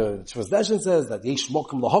 When the Chumas Hadashin says that Yesh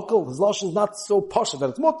Mokum Lahakal, his lashon is not so pasha that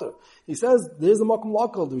it's mutter. He says there is a Mokum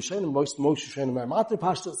Lahakal. The Rishonim, most Rishonim are matter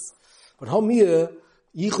pashtas. But Hamiyah,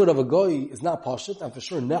 Yichud of a goy is not pashat, and for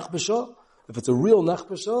sure Nechbesha. If it's a real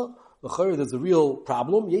Nechbesha, there's a real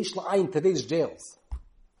problem. Yesh la'ayin today's jails.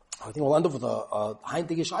 I think we'll end up with a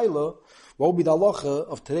heintige shaila. What would be the halacha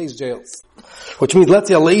of today's jails? Which means, let's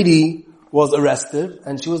say a lady was arrested,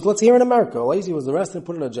 and she was, let's say here in America, a lady was arrested and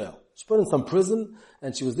put in a jail. She put in some prison,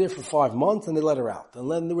 and she was there for 5 months, and they let her out. And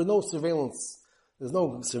then there was no surveillance. There's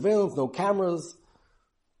no surveillance, no cameras.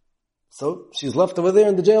 So she's left over there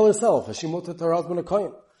in the jail herself, and she mutter to her husband a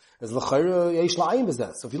kohen. So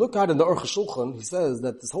if you look at it in the Aruch HaShulchan, he says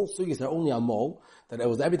that this whole sugya is only amol, that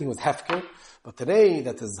everything was hefker, but today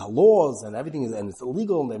that there's laws and everything is, and it's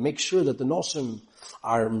illegal, and they make sure that the noshim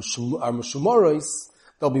are meshumaros,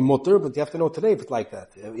 they'll be mutter, but you have to know today if it's like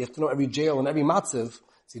that. You have to know every jail and every matziv,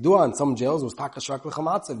 See, in some jails, it was taka shrak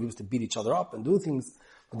l'chamatza. We used to beat each other up and do things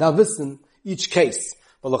without listening each case.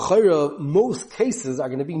 But l'chayra, most cases are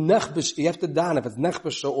going to be nechbish. You have to dan if it's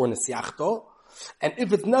nechbisha or nesiachto. And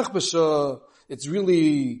if it's nechbisha, it's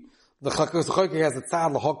really, the chayker has a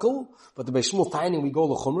tzad l'hokel, but the Beishmul Taining, we go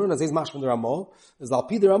l'chumra, and as is mashman the Ramah, is al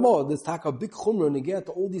pi the Ramah, there's taka big chumra, and you get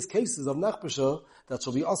to all these cases of nechbisha, that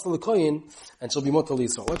shall be asal l'koyin, and shall be motal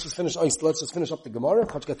yisrael. Let's just finish up the Gemara,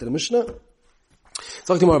 let's get to the Mishnah.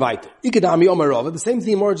 So the same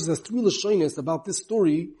thing emerges as three lashonis about this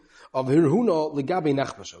story of Hirhuna legabe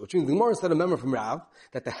nechbasha, which means the Gemara said a member from Rav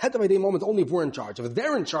that the head of a moment only if we're in charge. If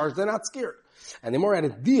they're in charge, they're not scared. And the Gemara had a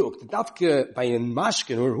diuk that dafke by in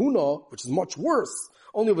mashkin Hirhuna, which is much worse.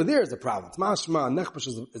 Only over there is a problem. It's mashma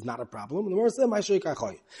nechbasha is not a problem. And the Gemara said, "Ma'ashay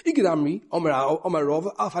kachai." Ikidamri Omer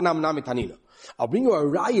Rov afanam nami tanina. I'll bring you a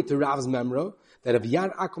riot to Rav's memra. That if Yar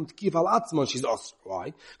Akum Tkif al Atzmon, she's us.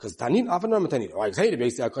 Why? Because Tanin, often not Tanin. Why? Because hey,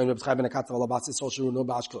 basically, I claim to beschreiben a Katz of Alabatz, so she will know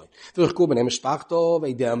Bashkloin. Durch Kuben, Hem Spachto,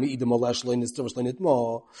 Veidem, Idem Oleshloin, is Tovashloin it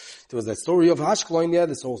more. There was a story of Hashkloin, yeah,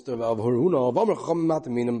 this whole story of Huruna, of Omer Chom, not the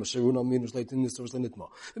Minum, Sheruna, Minus Leitin, is Tovashloin it more.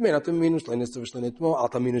 The man at the Minus Lein, is Tovashloin it more,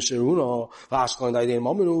 Alta Minus Sheruna, Hashkloin, I didn't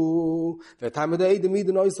Momenu, the time of the day, the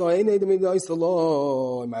Midden Oiso, I need the Midden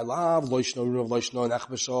Oiso, my love, Loishno, Loishno,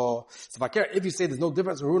 Nechbasho. So if I care, if you say there's no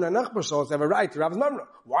difference in Huruna and Nechbasho, they have a right to Rav's memra.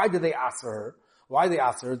 Why did they ask her?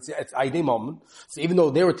 It's Aidei Moment. So even though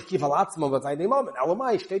they were to keep halatzma, but it's Aidei Moment.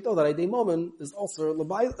 Alamai, Shteito, that Aidei Moment is also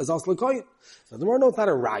L'koyin. So the more no, it's not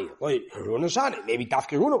a riot. Like, Haruna Shani. Maybe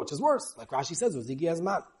Dafke Haruna, which is worse. Like Rashi says, was Zigi as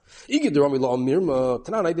man. Igi Durami Lo Mirma,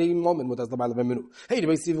 Tanan Aidei Moment, with as the Baal of Minu. Hey, the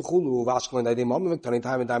Beisi V'chulu, Vashklan Aidei Moment, Tanin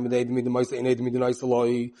time and time of the Aidei Midim Moisa, in Aidei Midim Moisa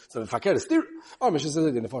Loi. So the Fakir is still. Or Mishnah says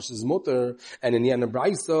it in the Fosh's Mutter, and in the end of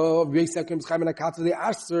Braisa, Reisekim Schaimen Akatz, they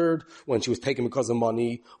answered when she was taken because of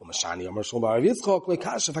money, Umashani, Amashon Bar Yitzchok, like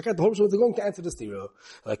Kasha, Fakir, the whole was going to answer the stira.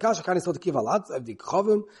 Like Kasha, can he still to give a lot of the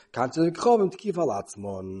Khovim, can't you Khovim to give a lot,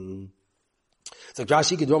 mon. So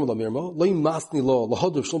Rashi Gedrom Lo Mirmo, Lo Masni Lo,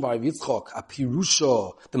 Lohodur Shon Bar Yitzchok, a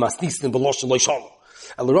Pirusha, the Masnistin Belosh Lo Shon.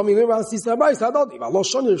 And the Rami Mirmo says, "Rabbi, Sadodi, Lo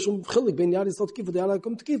Shon Shon Khilik Ben Yari Sot Kivo, the Yara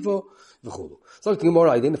come to Kivo, v'chulu." So the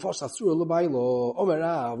Gemara, then the first Asur Lo Bailo,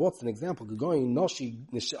 Omera, what's an example? Going Noshi,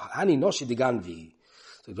 Hani Noshi Diganvi.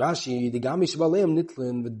 So Rashi, Digami Shbalem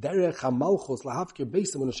Nitlin, V'derech HaMalchus Lahavkir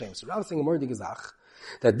Beisim U'Noshem. So Rav saying a murder Gezach,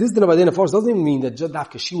 that this din of Adina Force doesn't even mean that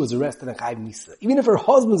Jadavka she was arrested and Chayv Nisa. Even if her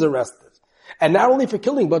husband's arrested, and not only for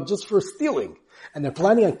killing, but just for stealing, and they're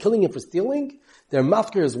planning on killing him for stealing, they're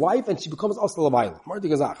mafker his wife, and she becomes also Lavaila. Mardi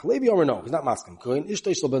Gazach. Levi Omer no, he's not masking. Kohen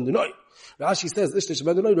Ishtay Shal Ben Dunoi. Rashi says Ishtay Shal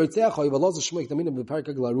Ben Dunoi Roitzeach Hoy V'Loz Shmoik Tamina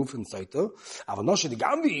B'Parka Glaruf in Saito. Avanoshe the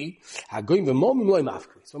Gamvi Hagoyim V'Momim Loi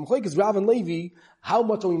Mafkri. So Mchoik is Rav and Levi. How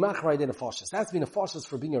much are we machray in a fashis? That's been a fashis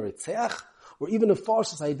for being a Ritzeach, or even a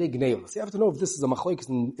fashis Aidei Gneil. So you have to know if this is a machloik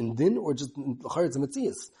in din or just in Charetz and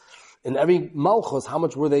Metzias. In every malchus, how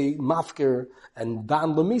much were they mafker and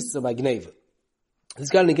dan lemisa by Gneva? This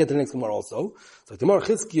guy didn't get to the next Gemara also. So Gemara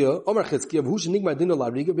Chizkiya, Omer Chizkiya, who should nigmar dino la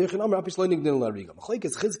riga, beichin Omer apish lo nig dino la riga. Machlek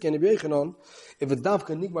is Chizkiya and beichin if it's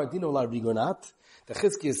davka nigmar dino la riga or not. The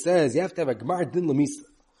Chizkiya says you have to have a gemar din lemisa.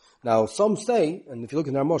 Now some say, and if you look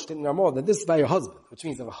in Ramah, that this is by your husband, which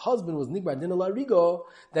means if a husband was nigmar dino la riga,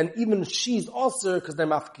 then even she's also because they're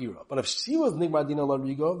mafkira. But if she was nigmar dino la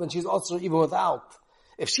riga, then she's also even without.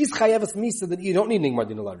 If she's chayeves misa, then you don't need nigmar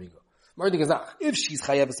dino la riga. Mardi Gazach. If she's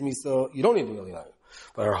chayeves misa, you don't need nigmar dino la riga.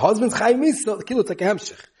 But her husband's chayev misa, the kilo like a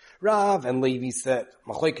hemshich. Rav and Levi said,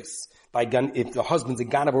 machlekes, if the husband's a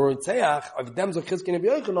ganav or ritzeach, if dem's of chizkin and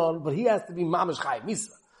b'yochanon, but he has to be mamish chayev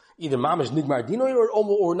misa. Either mamish nigmar dinoy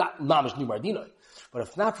or not mamish nigmar dinoy. But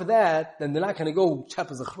if not for that, then they're not going to go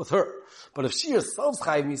chepazach with her. But if she herself's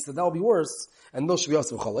chayev misa, that will be worse. And those should be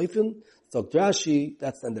also chalifin. So Rashi,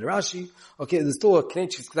 that's the end of the Rashi. Okay, there's still a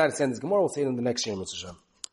Knech Kedai to send this Gemara. We'll say it in the next year, Mr. Shem.